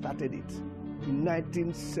also started it in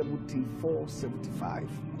 1974-75.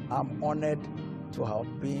 I'm honored to have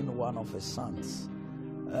been one of his sons.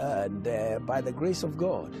 And by the grace of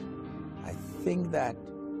God, I think that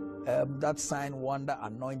that sign, wonder,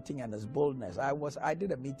 anointing, and his boldness. I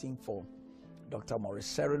did a meeting for Dr. Maurice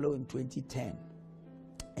Cerullo in 2010.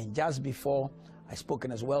 And just before I spoke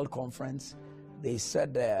in his World Conference, they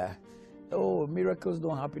said, oh, miracles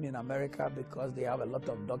don't happen in America because they have a lot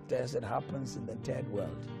of doctors. It happens in the third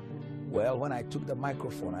world. Well, when I took the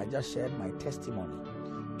microphone, I just shared my testimony.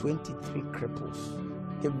 23 cripples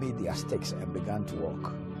gave me their sticks and began to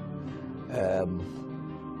walk.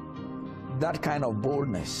 That kind of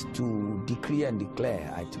boldness to decree and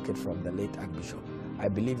declare, I took it from the late Archbishop. I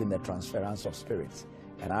believe in the transference of spirits,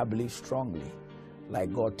 and I believe strongly,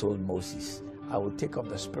 like God told Moses, I will take of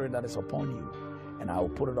the spirit that is upon you, and I will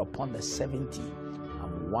put it upon the 70.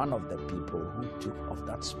 I'm one of the people who took of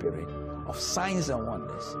that spirit of signs and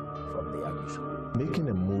wonders from the Archbishop. Making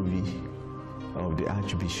a movie of the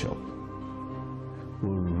Archbishop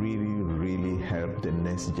will really help the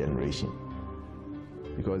next generation,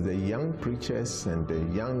 because the young preachers and the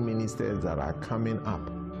young ministers that are coming up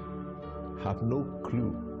have no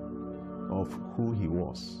clue of who he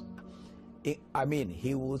was. I mean,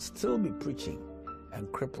 he will still be preaching and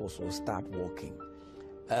cripples will start walking.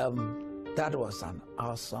 That was an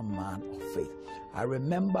awesome man of faith. I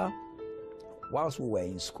remember whilst we were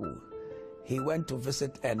in school, he went to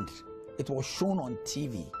visit, and it was shown on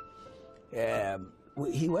TV.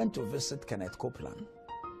 He went to visit Kenneth Copeland,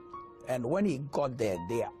 and when he got there,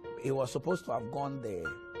 he was supposed to have gone the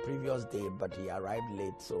previous day, but he arrived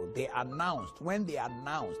late. So they announced, when they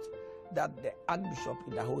announced that the Archbishop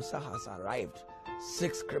Idahosa has arrived,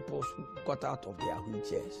 6 cripples got out of their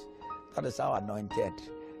wheelchairs. That is how anointed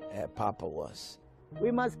Papa was.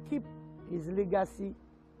 We must keep his legacy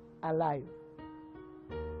alive.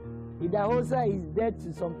 Idahosa is dead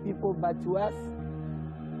to some people, but to us,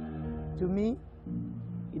 to me,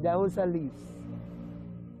 Idahosa lives.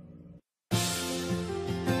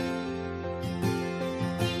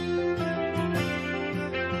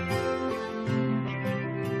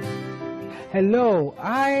 Hello,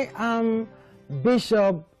 I am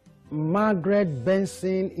Bishop Margaret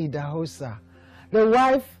Benson Idahosa, the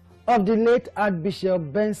wife of the late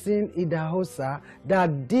Archbishop Benson Idahosa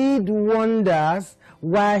that did wonders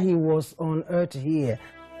while he was on earth here.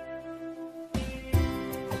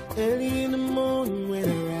 Early in the morning when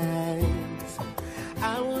I rise,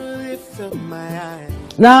 I will lift up my eyes.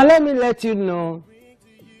 Now let me let you know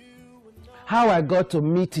how I got to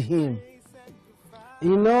meet him.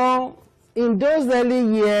 You know, in those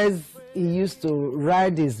early years, he used to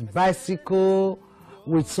ride his bicycle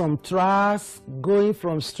with some tracks going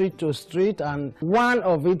from street to street, and one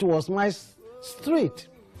of it was my street.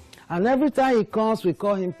 And every time he comes, we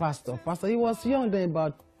call him Pastor. Pastor, he was young then,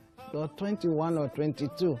 about 21 or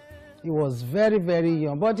 22. He was very, very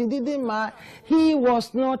young, but he didn't mind. He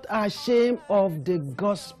was not ashamed of the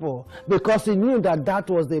gospel because he knew that that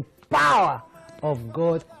was the power of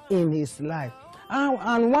God in his life.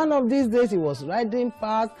 And one of these days he was riding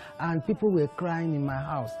past and people were crying in my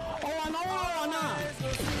house.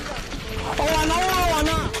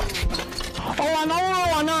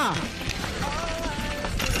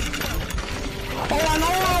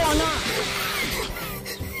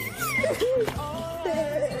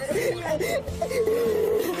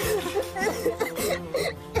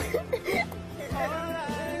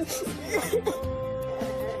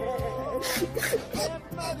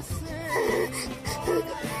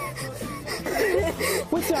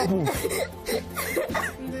 What's happening?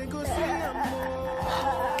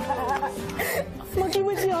 Monkey,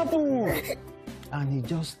 what's happening? And he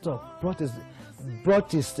just stopped,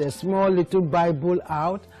 brought his small little Bible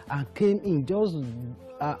out and came in, just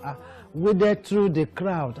waded through the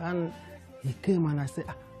crowd. And he came and I said,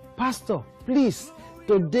 Pastor, please,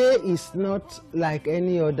 today is not like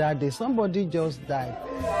any other day. Somebody just died.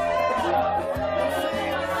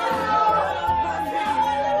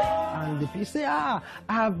 And he said, I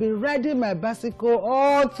have been riding my bicycle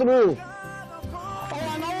all through.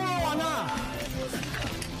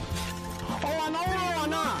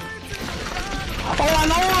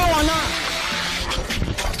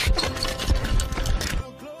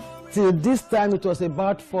 Till this time, it was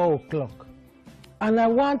about 4 o'clock. And I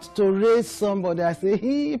want to raise somebody. I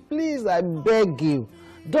say, please, I beg you,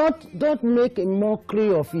 don't make a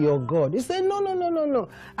mockery of your God. He said, no.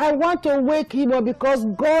 I want to wake him up because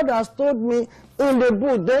God has told me in the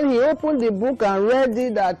book. Then he opened the book and read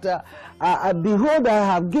it that, behold, I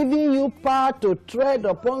have given you power to tread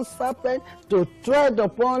upon serpents, to tread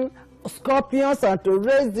upon scorpions, and to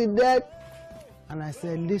raise the dead. And I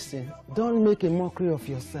said, listen, don't make a mockery of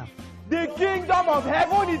yourself. The kingdom of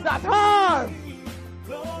heaven is at hand.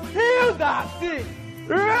 Heal the sick.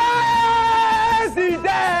 Raise the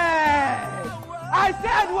dead. I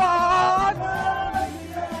said what?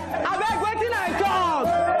 I beg waiting I talk.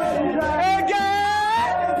 Again.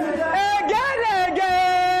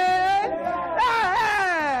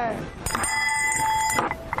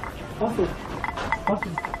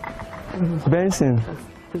 Benson.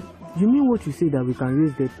 You mean what you say that we can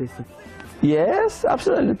raise dead person? Yes,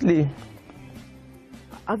 absolutely.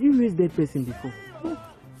 Have you raised dead person before?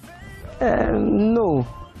 No.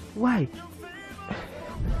 Why?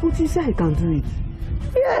 But you say I can do it.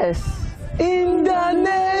 Yes. In the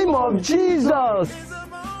name of Jesus.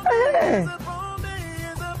 Hey.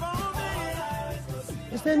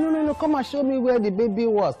 He said, no, come and show me where the baby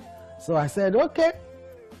was. So I said, okay.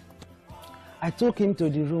 I took him to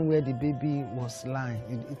the room where the baby was lying.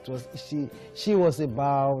 She was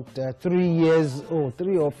about 3 years old,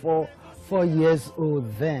 3 or 4 years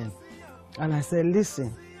old then. And I said,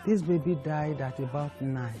 listen, this baby died at about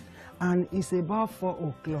 9. And it's about 4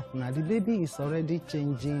 o'clock now. The baby is already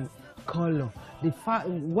changing color.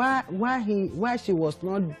 Why she was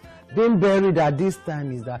not being buried at this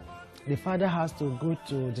time is that the father has to go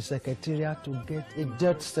to the secretariat to get a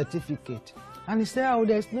death certificate. And he said, oh,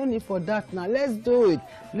 there's no need for that now. Let's do it.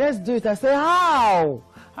 Let's do it. I said, how?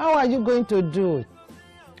 How are you going to do it?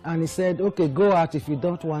 And he said, okay, go out if you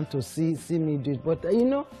don't want to see me do it. But you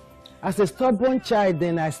know, as a stubborn child,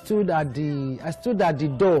 then I stood at the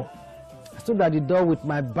door. I stood at the door with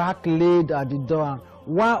my back laid at the door.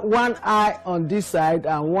 One eye on this side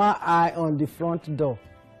and one eye on the front door.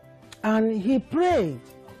 And he prayed.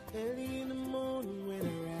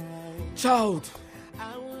 Child,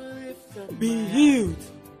 be healed.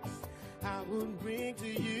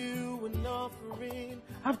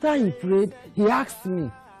 After he prayed, he asked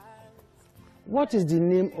me, what is the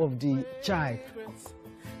name of the child?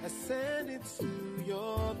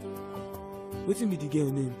 What's be the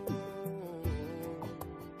girl name?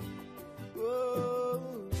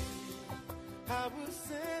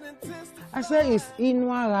 I said, it's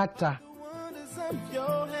Inuarata.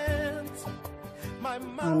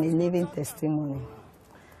 I'm a living testimony.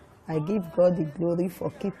 I give God the glory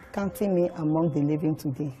for keep counting me among the living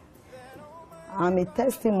today. I'm a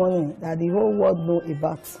testimony that the whole world knows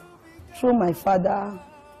about through my father,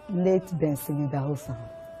 late Benson Idahosa.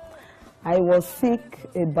 I was sick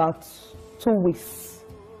about 2 weeks.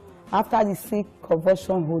 After the sick,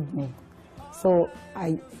 convulsion hold me. So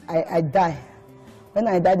I died. When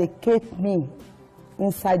I died, they kept me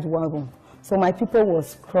inside one room. So my people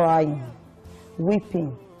was crying,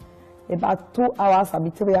 weeping. About 2 hours, maybe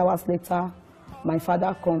 3 hours later, my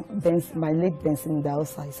father come, my late Benson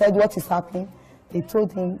Idahosa. He said, what is happening? They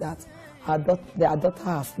told him that their daughter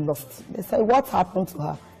has lost. They said, what happened to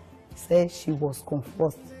her? He said she was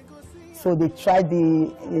confused. So they tried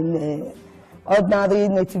ordinary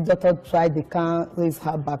native doctor tried, they can't raise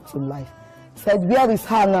her back to life. He said, where is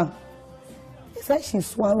her now? He said, she's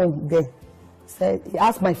swallowing there. He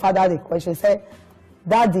asked my father the question. He said,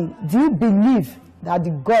 Daddy, do you believe that the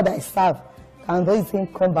God I serve can raise him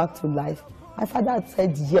come back to life? My father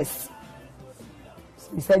said yes.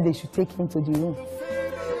 So he said they should take him to the room.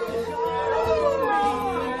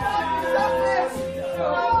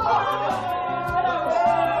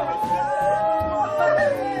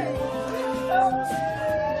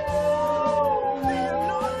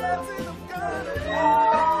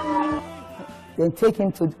 Then take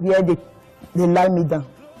him to where they lie me down.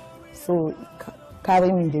 So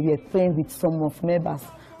carry me, they were praying with some of members.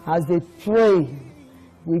 As they pray,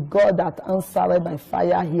 with God that answered by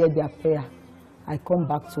fire, hear their prayer. I come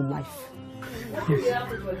back to life.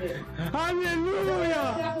 Hallelujah!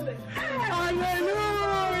 Hallelujah!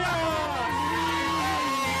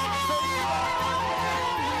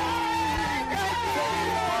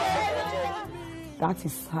 That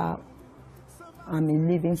is how I'm a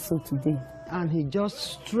living soul today. And he just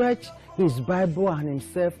stretched his Bible and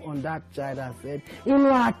himself on that child and said,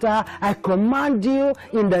 Inuata, I command you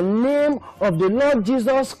in the name of the Lord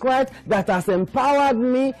Jesus Christ that has empowered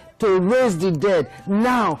me to raise the dead.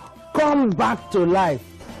 Now, come back to life.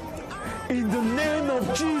 In the name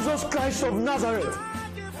of Jesus Christ of Nazareth,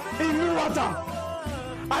 Inuata,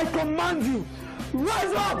 I command you,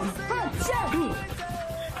 rise up!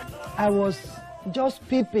 I was just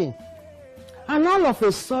peeping. And all of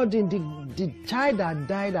a sudden, the child that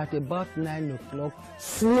died at about 9 o'clock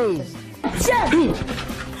sneezed.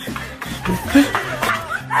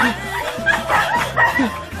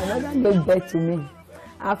 Another gave birth to me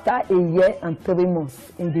after 1 year and 3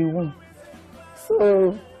 months in the womb.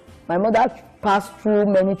 So my mother passed through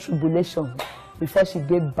many tribulations before she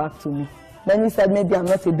gave back to me. Many said maybe I'm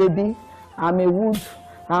not a baby, I'm a wood,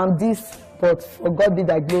 I'm this, but for God be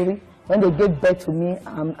thy glory. When they gave birth to me,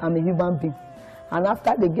 I'm a human being. And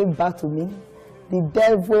after they gave back to me, the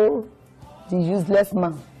devil, the useless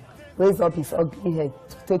man, raised up his ugly head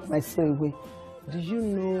to take my soul away. Do you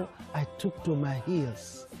know I took to my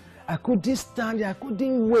heels? I couldn't stand it, I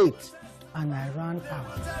couldn't wait, and I ran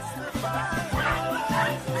out.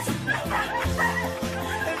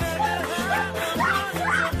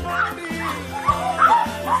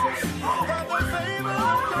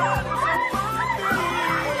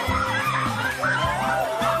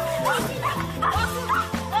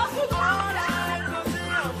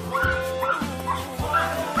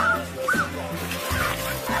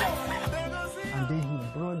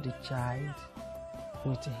 Child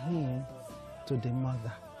with him to the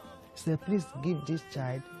mother. He said, please give this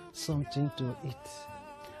child something to eat.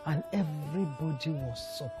 And everybody was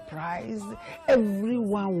surprised.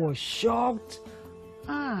 Everyone was shocked.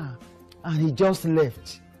 And he just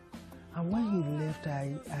left. And when he left,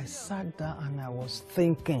 I sat down and I was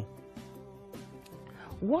thinking,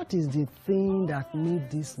 what is the thing that made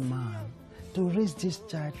this man to raise this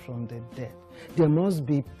child from the dead? There must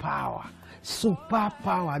be power. Super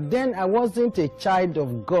power. Then I wasn't a child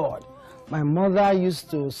of God. My mother used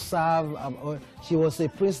to serve, she was a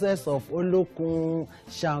princess of Olokun,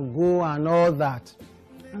 Shango and all that.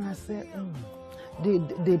 And I said,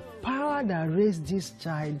 the power that raised this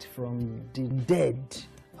child from the dead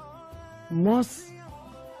must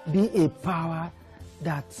be a power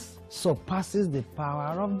that surpasses the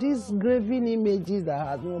power of these graven images that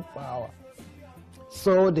have no power.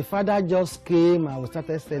 So the father just came and we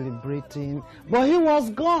started celebrating, but he was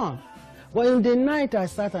gone. But in the night I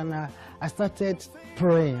sat and I started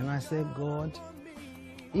praying and I said, God,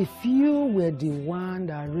 if you were the one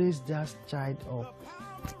that raised that child up,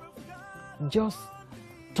 just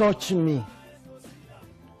touch me.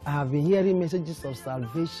 I have been hearing messages of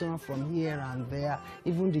salvation from here and there,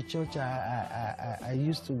 even the church I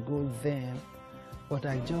used to go then, but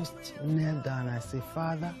I just knelt down and I said,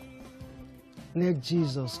 Father, let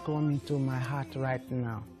Jesus come into my heart right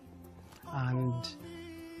now. And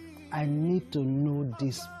I need to know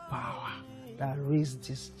this power that raised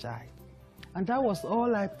this child. And that was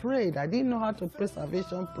all I prayed. I didn't know how to pray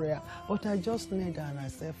salvation prayer, but I just knelt down and I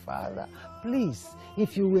said, Father, please,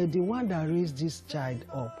 if you were the one that raised this child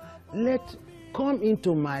up, come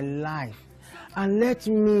into my life and let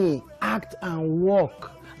me act and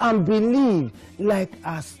walk and believe like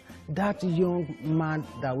as that young man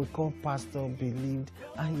that we call pastor believed,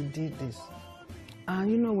 and he did this.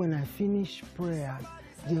 And you know, when I finished prayer,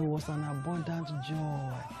 there was an abundant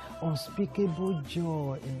joy, unspeakable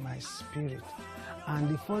joy in my spirit. And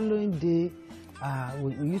the following day,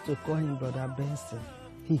 we used to call him Brother Benson.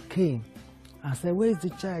 He came and said, where is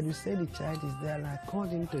the child? We said the child is there. And I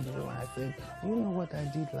called him to the room and I said, you know what I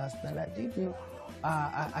did last night? I didn't know.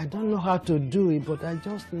 I don't know how to do it, but I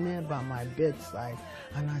just knelt by my bedside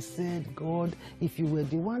and I said, God, if you were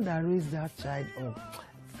the one that raised that child up,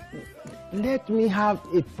 let me have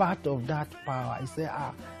a part of that power. He said,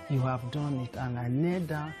 you have done it. And I knelt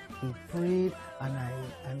down, he prayed, and I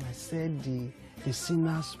said the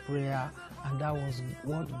sinner's prayer, and that was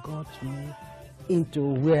what got me into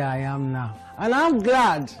where I am now. And I'm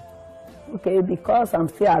glad. Okay, because I'm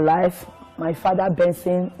still alive, my father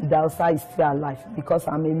Benson Idahosa is still alive, because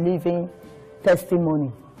I'm a living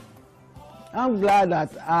testimony. I'm glad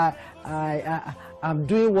that I'm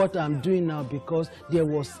doing what I'm doing now, because there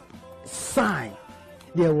was sign,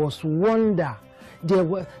 there was wonder, there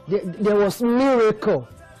was miracle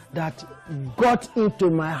that got into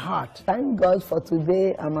my heart. Thank God for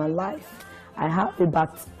today I'm alive. I have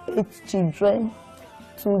about 8 children,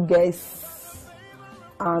 2 girls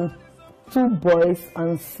and 2 boys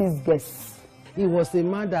and 6 girls. He was a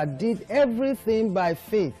man that did everything by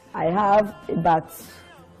faith. I have about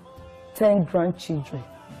 10 grandchildren,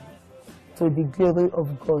 to the glory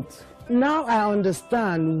of God. Now I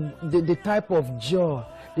understand the type of joy.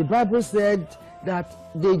 The Bible said that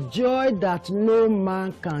the joy that no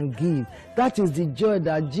man can give, that is the joy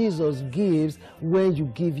that Jesus gives when you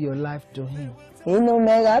give your life to him.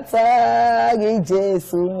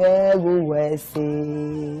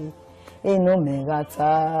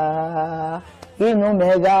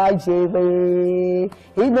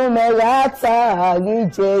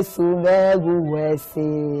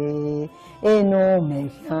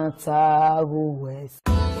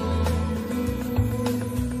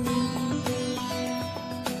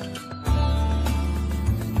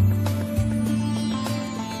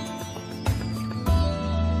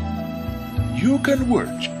 You can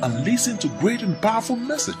watch and listen to great and powerful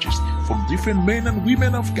messages from different men and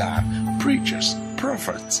women of God, preachers,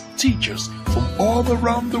 prophets, teachers from all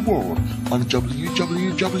around the world on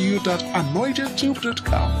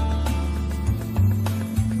www.anointedtube.com.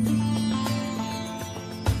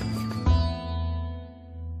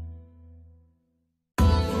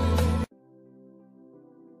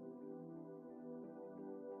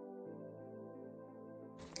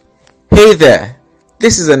 Hey there,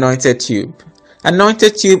 this is Anointed Tube.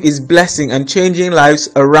 Anointed Tube is blessing and changing lives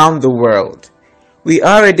around the world. We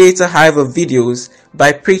are a data hive of videos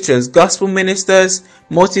by preachers, gospel ministers,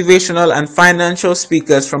 motivational and financial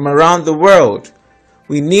speakers from around the world.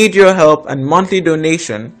 We need your help and monthly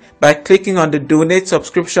donation by clicking on the donate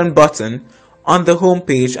subscription button on the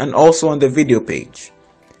homepage and also on the video page.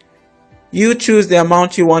 You choose the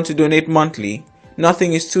amount you want to donate monthly.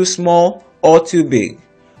 Nothing is too small or too big.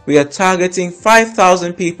 We are targeting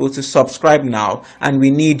 5,000 people to subscribe now, and we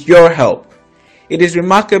need your help. It is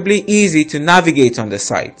remarkably easy to navigate on the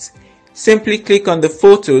site. Simply click on the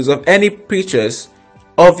photos of any preachers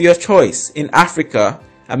of your choice in Africa,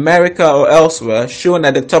 America or elsewhere shown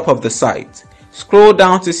at the top of the site. Scroll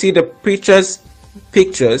down to see the preachers'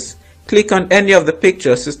 pictures. Click on any of the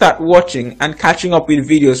pictures to start watching and catching up with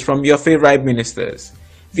videos from your favorite ministers.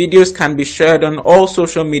 Videos can be shared on all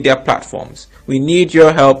social media platforms. We need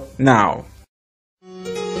your help now.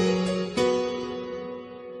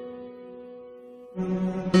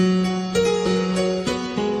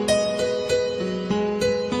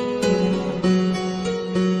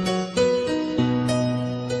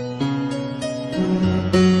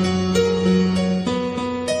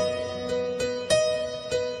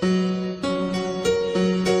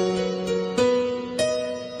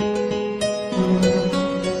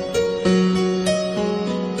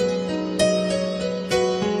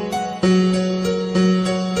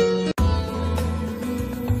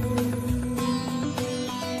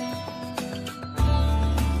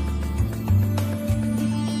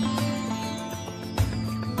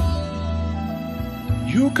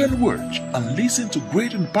 You can watch and listen to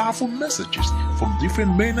great and powerful messages from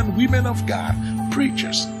different men and women of God,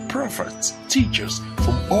 preachers, prophets, teachers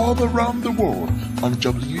from all around the world on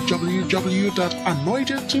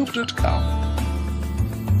www.anointedtube.com.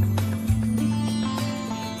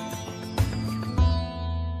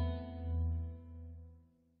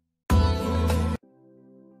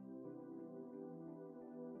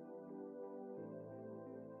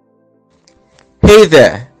 Hey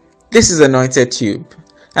there, this is Anointed Tube.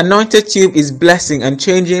 Anointed Tube is blessing and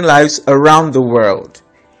changing lives around the world.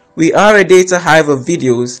 We are a data hive of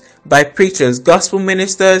videos by preachers, gospel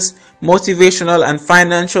ministers, motivational and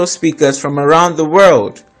financial speakers from around the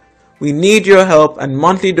world. We need your help and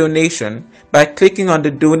monthly donation by clicking on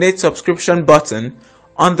the donate subscription button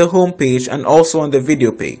on the homepage and also on the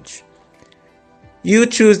video page. You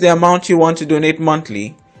choose the amount you want to donate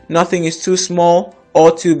monthly. Nothing is too small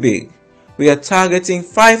or too big. We are targeting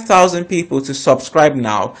 5,000 people to subscribe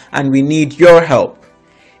now, and we need your help.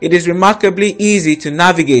 It is remarkably easy to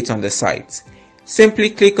navigate on the site. Simply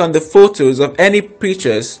click on the photos of any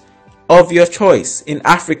preachers of your choice in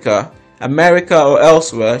Africa, America or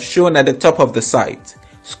elsewhere shown at the top of the site.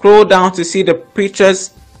 Scroll down to see the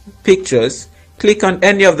preachers' pictures. Click on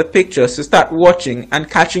any of the pictures to start watching and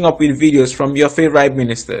catching up with videos from your favorite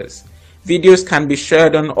ministers. Videos can be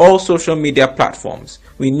shared on all social media platforms.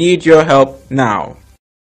 We need your help now.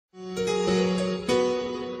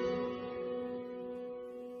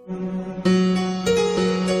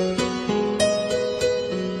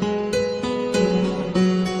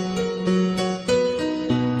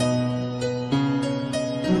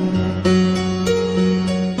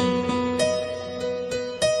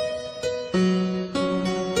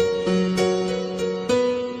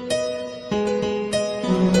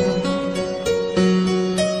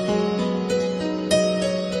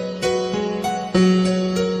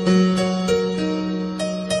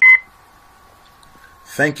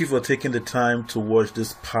 Thank you for taking the time to watch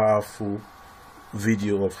this powerful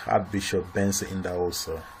video of Archbishop Benson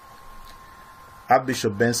Idahosa.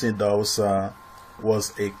 Archbishop Benson Idahosa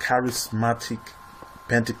was a charismatic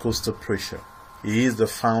Pentecostal preacher. He is the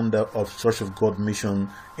founder of Church of God Mission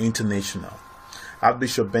International.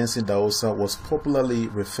 Archbishop Benson Idahosa was popularly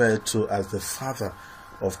referred to as the father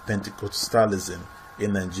of Pentecostalism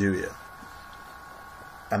in Nigeria.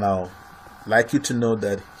 And I'd like you to know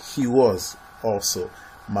that he was also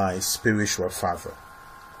my spiritual father.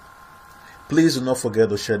 Please do not forget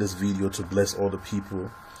to share this video to bless other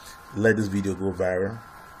people. Let this video go viral.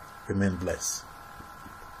 Remain blessed.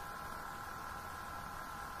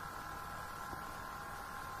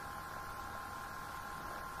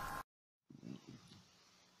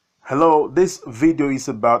 Hello, this video is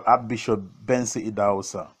about Archbishop Benson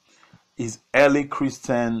Idahosa, his early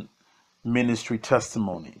Christian ministry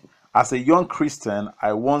testimony. As a young Christian,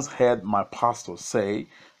 I once heard my pastor say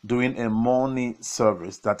during a morning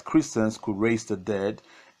service that Christians could raise the dead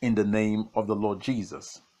in the name of the Lord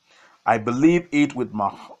Jesus. I believe it with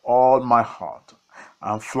all my heart.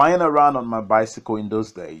 I'm flying around on my bicycle in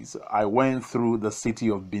those days. I went through the city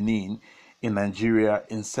of Benin in Nigeria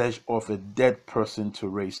in search of a dead person to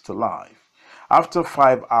raise to life. After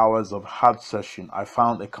 5 hours of hard searching, I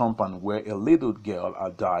found a compound where a little girl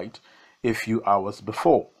had died a few hours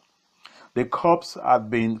before. The corpse had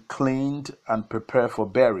been cleaned and prepared for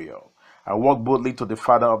burial. I walked boldly to the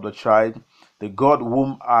father of the child. The God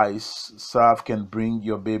whom I serve can bring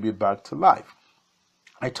your baby back to life.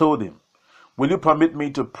 I told him, will you permit me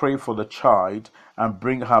to pray for the child and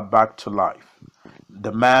bring her back to life?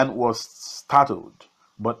 The man was startled,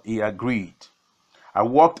 but he agreed. I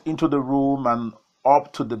walked into the room and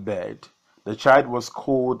up to the bed. The child was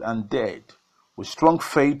cold and dead. With strong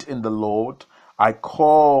faith in the Lord, I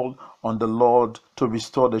called on the Lord to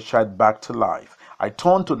restore the child back to life. I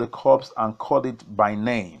turned to the corpse and called it by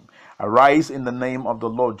name. Arise in the name of the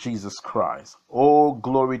Lord Jesus Christ. Oh,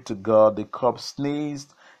 glory to God. The corpse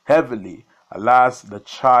sneezed heavily. Alas, the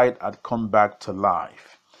child had come back to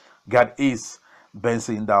life. God is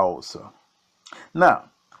Benson Idahosa. Now,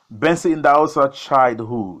 Benson Idahosa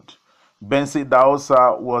childhood. Benson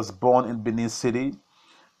Idahosa was born in Benin City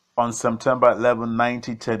on September 11,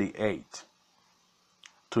 1938.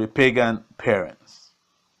 To a pagan parents.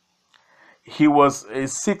 He was a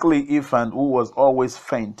sickly infant who was always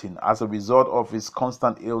fainting. As a result of his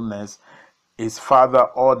constant illness, his father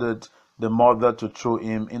ordered the mother to throw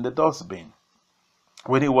him in the dustbin.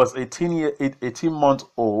 When he was 18 months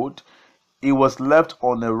old, he was left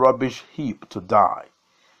on a rubbish heap to die.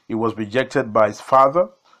 He was rejected by his father,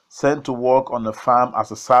 sent to work on a farm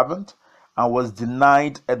as a servant, and was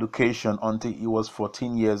denied education until he was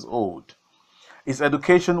 14 years old. His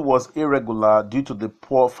education was irregular due to the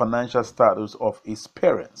poor financial status of his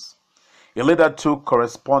parents. He later took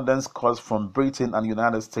correspondence course from Britain and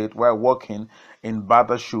United States while working in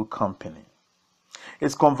Bata Shoe Company.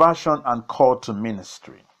 His conversion and call to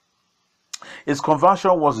ministry. His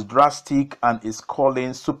conversion was drastic and his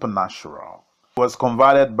calling supernatural. He was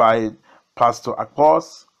converted by Pastor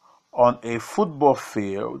Akpos on a football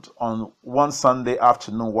field on one Sunday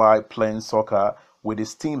afternoon while playing soccer with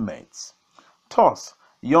his teammates. Thus,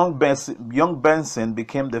 young Benson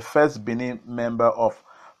became the first Benin member of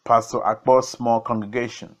Pastor Akpos' small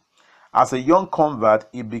congregation. As a young convert,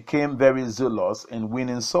 he became very zealous in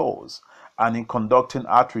winning souls and in conducting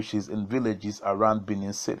outreaches in villages around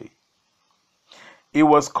Benin City. He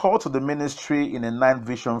was called to the ministry in a night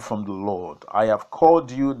vision from the Lord. I have called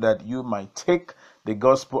you that you might take the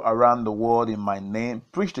gospel around the world in my name,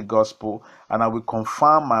 preach the gospel, and I will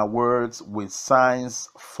confirm my words with signs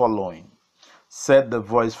following, said the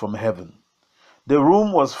voice from heaven. The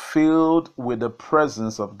room was filled with the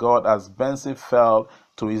presence of God as Benson fell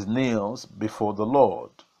to his knees before the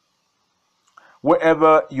Lord.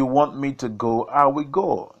 Wherever you want me to go, I will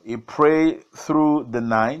go. He prayed through the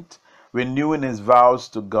night, renewing his vows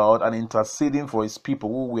to God and interceding for his people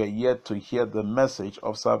who were yet to hear the message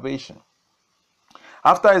of salvation.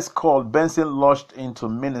 After his call, Benson launched into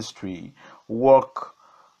ministry work,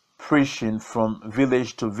 preaching from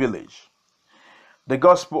village to village. The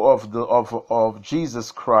gospel of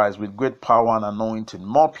Jesus Christ with great power and anointing.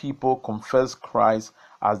 More people confess Christ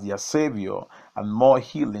as their Savior, and more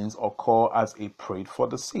healings occur as he prayed for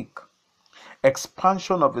the sick.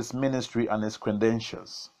 Expansion of his ministry and his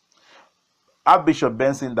credentials. Archbishop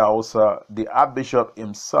Benson Idahosa, the Archbishop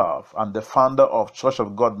himself, and the founder of Church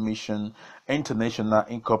of God Mission International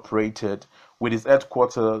Incorporated, with its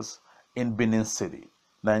headquarters in Benin City,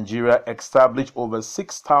 Nigeria, established over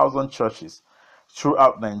 6,000 churches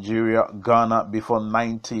throughout Nigeria, Ghana before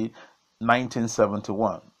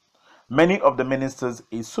 1971. Many of the ministers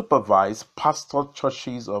he supervised pastored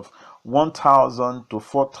churches of 1,000 to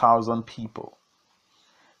 4,000 people.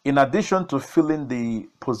 In addition to filling the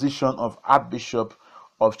position of Archbishop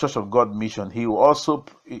of Church of God Mission, he was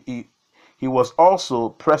also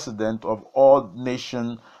president of All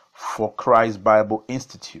Nation for Christ Bible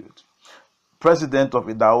Institute, president of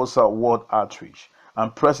Idahosa World Outreach,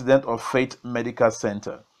 and president of Faith Medical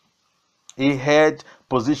Center. He held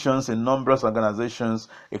positions in numerous organizations,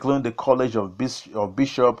 including the College of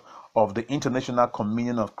Bishop of the International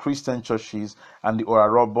Communion of Christian Churches and the Oral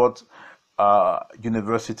Roberts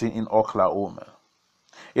University in Oklahoma.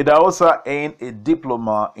 Idahosa earned a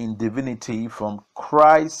diploma in divinity from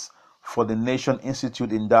Christ for the Nation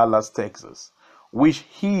Institute in Dallas, Texas, which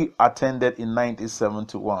he attended in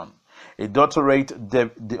 1971. A doctorate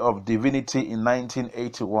of divinity in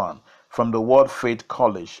 1981 from the World Faith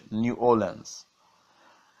College, New Orleans,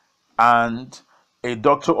 and a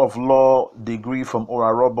Doctor of Law degree from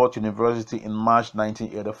Oral Roberts University in March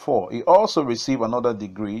 1984. He also received other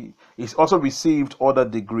degrees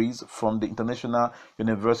from the International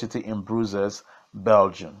University in Brussels,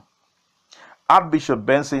 Belgium. Archbishop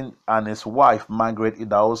Benson and his wife Margaret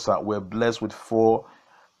Idahosa were blessed with 4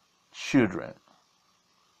 children.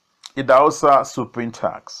 Idahosa Supreme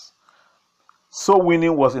Tax. So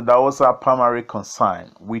winning was Idahosa's primary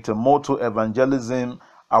concern, with a motto, evangelism,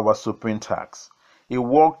 our supreme tax. He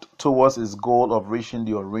worked towards his goal of reaching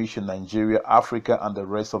the unreached in Nigeria, Africa, and the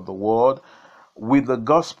rest of the world with the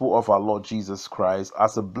gospel of our Lord Jesus Christ.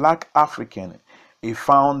 As a black African, he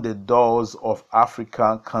found the doors of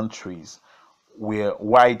African countries were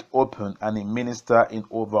wide open, and he ministered in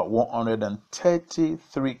over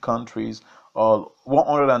 123 countries,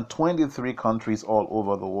 123 countries all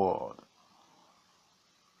over the world.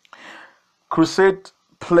 Crusade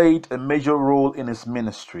played a major role in his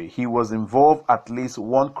ministry. He was involved at least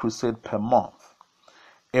 1 crusade per month.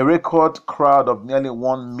 A record crowd of nearly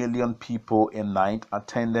 1 million people a night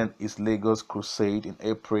attended his Lagos crusade in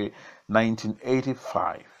April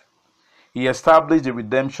 1985. He established the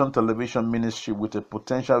Redemption Television Ministry with a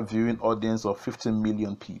potential viewing audience of 15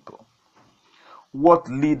 million people. What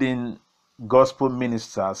leading gospel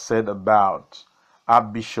ministers said about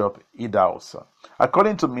Archbishop Idahosa?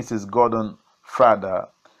 According to Mrs. Gordon Frada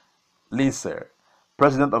Liser,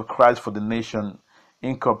 president of Christ for the Nation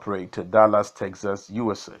Incorporated, Dallas, Texas,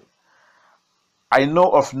 USA, I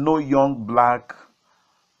know of no young black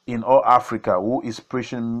in all Africa who is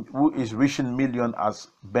reaching millions as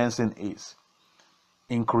Benson is.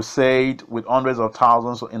 In crusade with hundreds of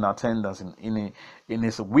thousands in attendance in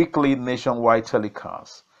his weekly nationwide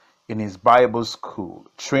telecast, in his Bible school,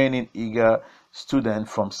 training eager students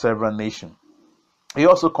from several nations. He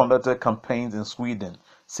also conducted campaigns in Sweden,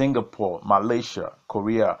 Singapore, Malaysia,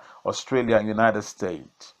 Korea, Australia, and United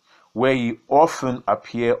States, where he often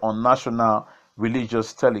appeared on national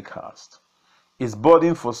religious telecasts. His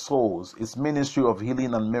burden for souls, his ministry of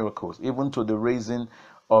healing and miracles, even to the raising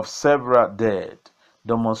of several dead,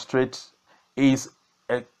 demonstrate he is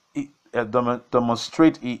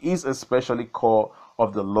especially called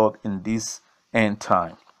of the Lord in this end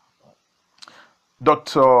time.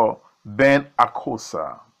 Dr. Ben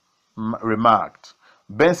Idahosa remarked,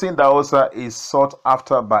 Benson Idahosa is sought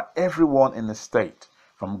after by everyone in the state,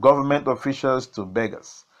 from government officials to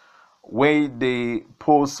beggars. When they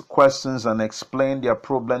pose questions and explain their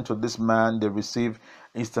problem to this man, they receive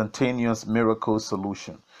instantaneous miracle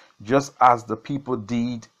solution, just as the people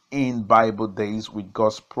did in Bible days with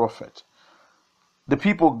God's prophet. The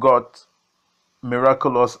people got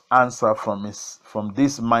miraculous answer from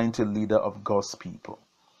this mighty leader of God's people,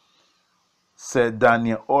 said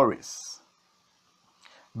Daniel Oris.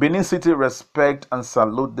 Benin City respect and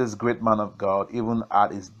salute this great man of God even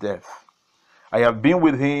at his death. I have been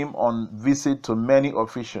with him on visit to many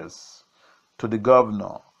officials, to the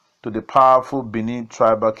governor, to the powerful Benin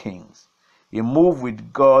tribal kings. He moved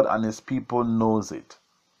with God and his people knows it.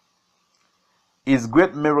 His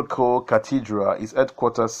great miracle cathedral, his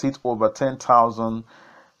headquarters, seat over 10,000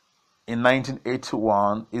 in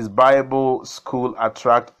 1981. His Bible school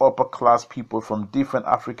attract upper-class people from different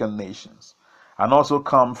African nations and also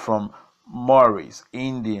come from Mauritius,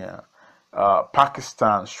 India,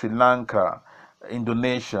 Pakistan, Sri Lanka,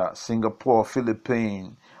 Indonesia, Singapore,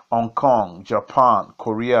 Philippines, Hong Kong, Japan,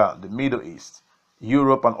 Korea, the Middle East,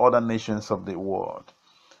 Europe, and other nations of the world.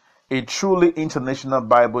 A truly international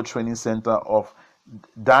Bible training center of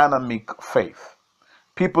dynamic faith.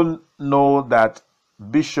 People know that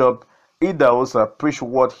Bishop Idahosa preached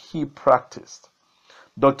what he practiced.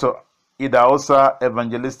 Dr. Idahosa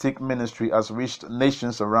evangelistic ministry has reached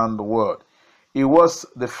nations around the world. He was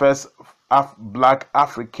the first black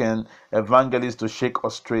African evangelist to shake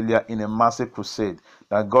Australia in a massive crusade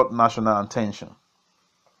that got national attention.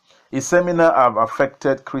 His seminars have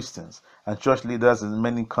affected Christians and church leaders in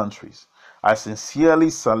many countries. I sincerely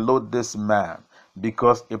salute this man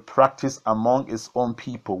because he practiced among his own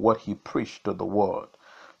people what he preached to the world.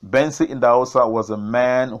 Benson Idahosa was a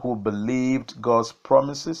man who believed God's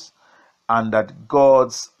promises and that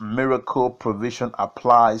God's miracle provision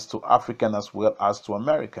applies to Africans as well as to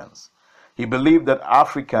Americans. He believed that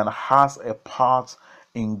African has a part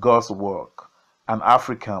in God's work and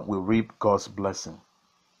African will reap God's blessing.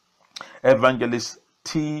 Evangelist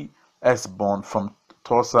T. S. Bond from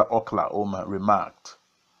Tulsa, Oklahoma remarked,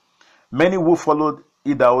 many who followed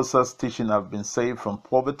Idahosa's teaching have been saved from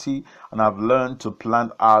poverty and have learned to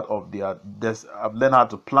plant out of their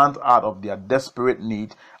desperate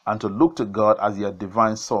need and to look to God as their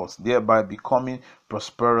divine source, thereby becoming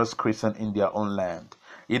prosperous Christians in their own land.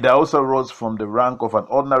 Idahosa rose from the rank of an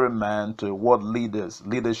ordinary man to a world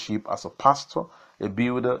leadership as a pastor, a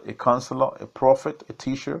builder, a counselor, a prophet, a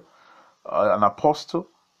teacher, an apostle,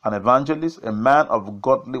 an evangelist, a man of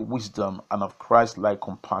godly wisdom and of Christ-like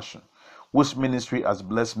compassion, whose ministry has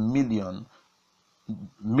blessed millions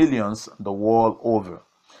the world over.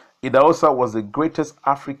 Idahosa was the greatest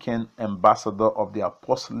African ambassador of the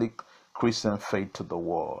apostolic Christian faith to the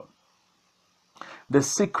world. The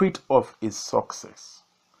secret of his success.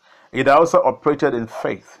 Idahosa operated in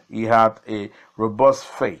faith. He had a robust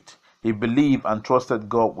faith. He believed and trusted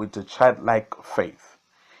God with a childlike faith.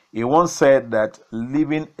 He once said that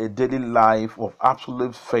living a daily life of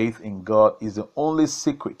absolute faith in God is the only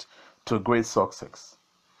secret to great success.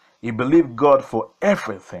 He believed God for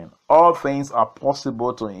everything. All things are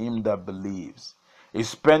possible to him that believes. He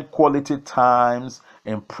spent quality times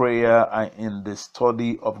in prayer and in the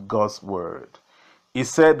study of God's word. He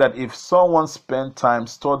said that if someone spent time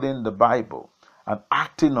studying the Bible and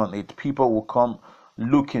acting on it, people will come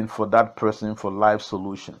looking for that person for life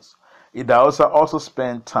solutions. Idahosa also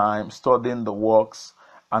spent time studying the works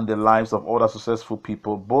and the lives of other successful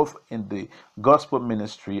people, both in the gospel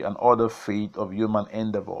ministry and other faith of human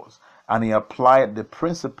endeavors, and he applied the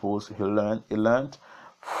principles he learned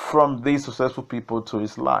from these successful people to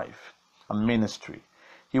his life and ministry.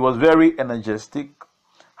 He was very energetic,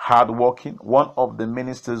 hardworking. One of the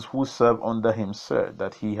ministers who served under him said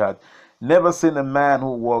that he had never seen a man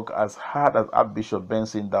who worked as hard as Archbishop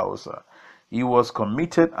Benson Idahosa. He was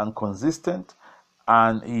committed and consistent,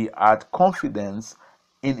 and he had confidence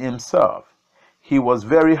in himself. He was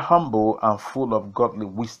very humble and full of godly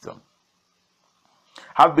wisdom.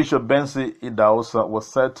 Archbishop Benson Idahosa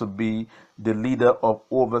was said to be the leader of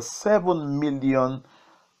over 7 million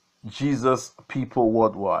Jesus people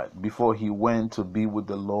worldwide before he went to be with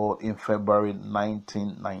the Lord in February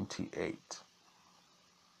 1998.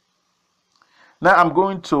 Now I'm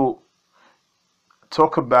going to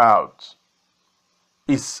talk about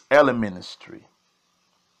his early ministry.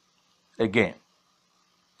 Again,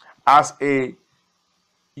 as a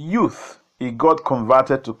youth, he got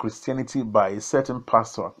converted to Christianity by a certain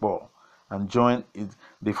pastor Akbar and joined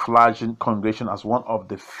the fledgling congregation as one of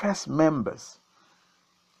the first members.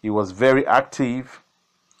 He was very active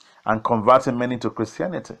and converting many to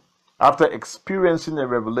Christianity. After experiencing a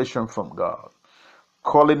revelation from God,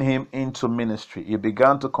 calling him into ministry, he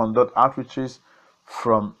began to conduct outreaches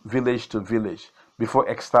from village to village before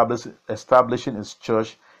establishing his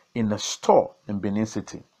church in a store in Benin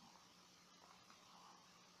City.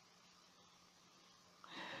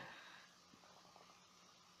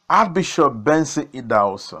 Archbishop Benson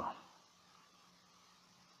Idahosa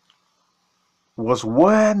was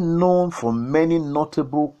well known for many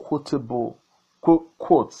notable quotable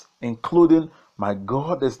quotes, including, "My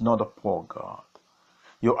God is not a poor God.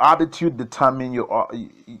 Your attitude determines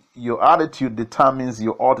your altitude.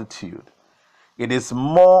 It is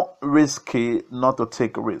more risky not to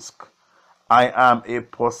take risk. I am a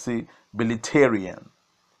possibilitarian.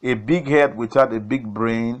 A big head without a big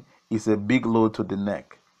brain is a big load to the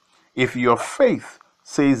neck. If your faith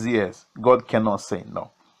says yes, God cannot say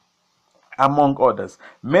no." Among others,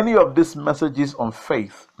 many of these messages on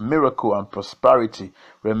faith, miracle, and prosperity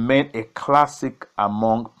remain a classic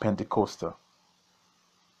among Pentecostals.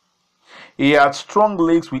 He had strong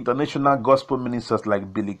links with international gospel ministers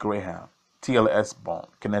like Billy Graham, T.L.S. Bond,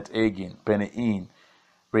 Kenneth Hagin, Penny Hinn,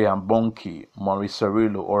 Ryan Bonnke, Maurice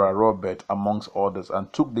Cerullo, Oral Roberts, amongst others,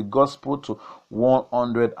 and took the gospel to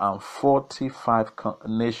 145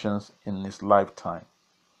 nations in his lifetime.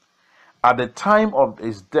 At the time of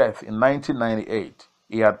his death in 1998,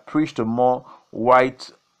 he had preached to more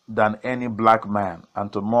white than any black man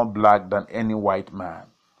and to more black than any white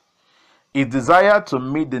man. His desire to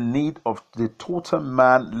meet the need of the total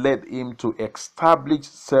man led him to establish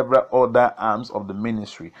several other arms of the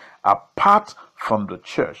ministry apart from the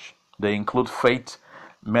church. They include Faith,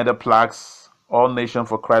 Metaplex, All Nation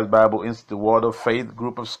for Christ Bible Institute, Word of Faith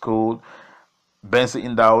Group of School, Benson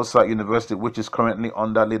Idahosa University, which is currently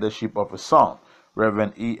under leadership of his son,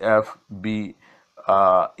 Reverend E.F.B.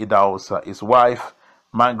 Idahosa. His wife,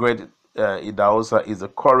 Margaret Idahosa, is the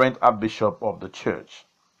current Archbishop of the church.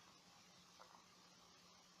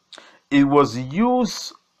 It was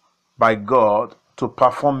used by God to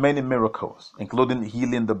perform many miracles, including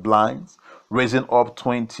healing the blind, raising up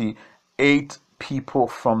 28 people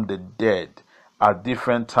from the dead at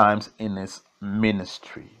different times in his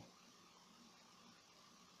ministry.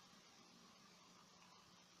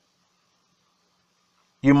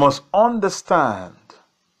 You must understand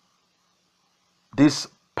this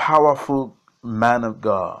powerful man of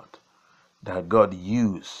God that God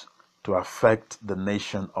used to affect the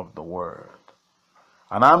nation of the world.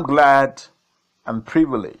 And I'm glad and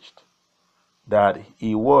privileged that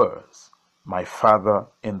he was my father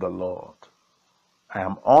in the Lord. I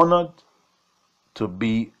am honored to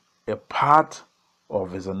be a part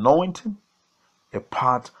of his anointing, a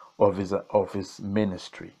part of his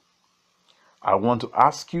ministry. I want to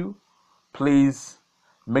ask you, please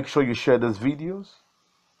make sure you share this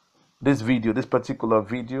particular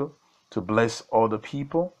video, to bless other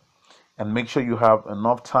people, and make sure you have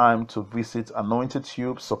enough time to visit Anointed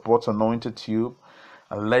Tube, support Anointed Tube,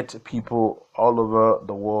 and let people all over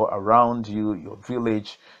the world around you, your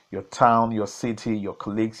village, your town, your city, your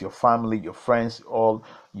colleagues, your family, your friends, all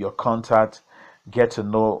your contact, get to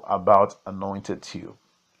know about Anointed Tube.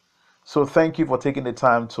 So thank you for taking the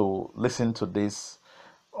time to listen to this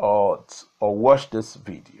or watch this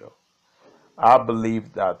video. I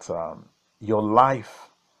believe that your life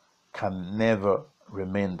can never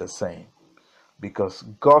remain the same, because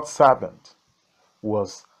God's servant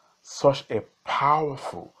was such a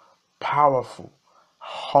powerful,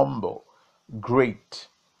 humble, great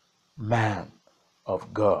man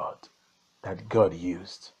of God that God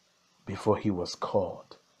used before he was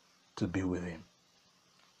called to be with him.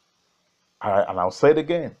 And I'll say it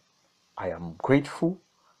again, I am grateful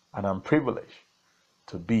and I'm privileged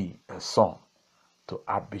to be a son to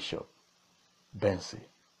Archbishop Benson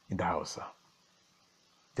Idahosa.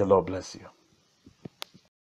 The Lord bless you.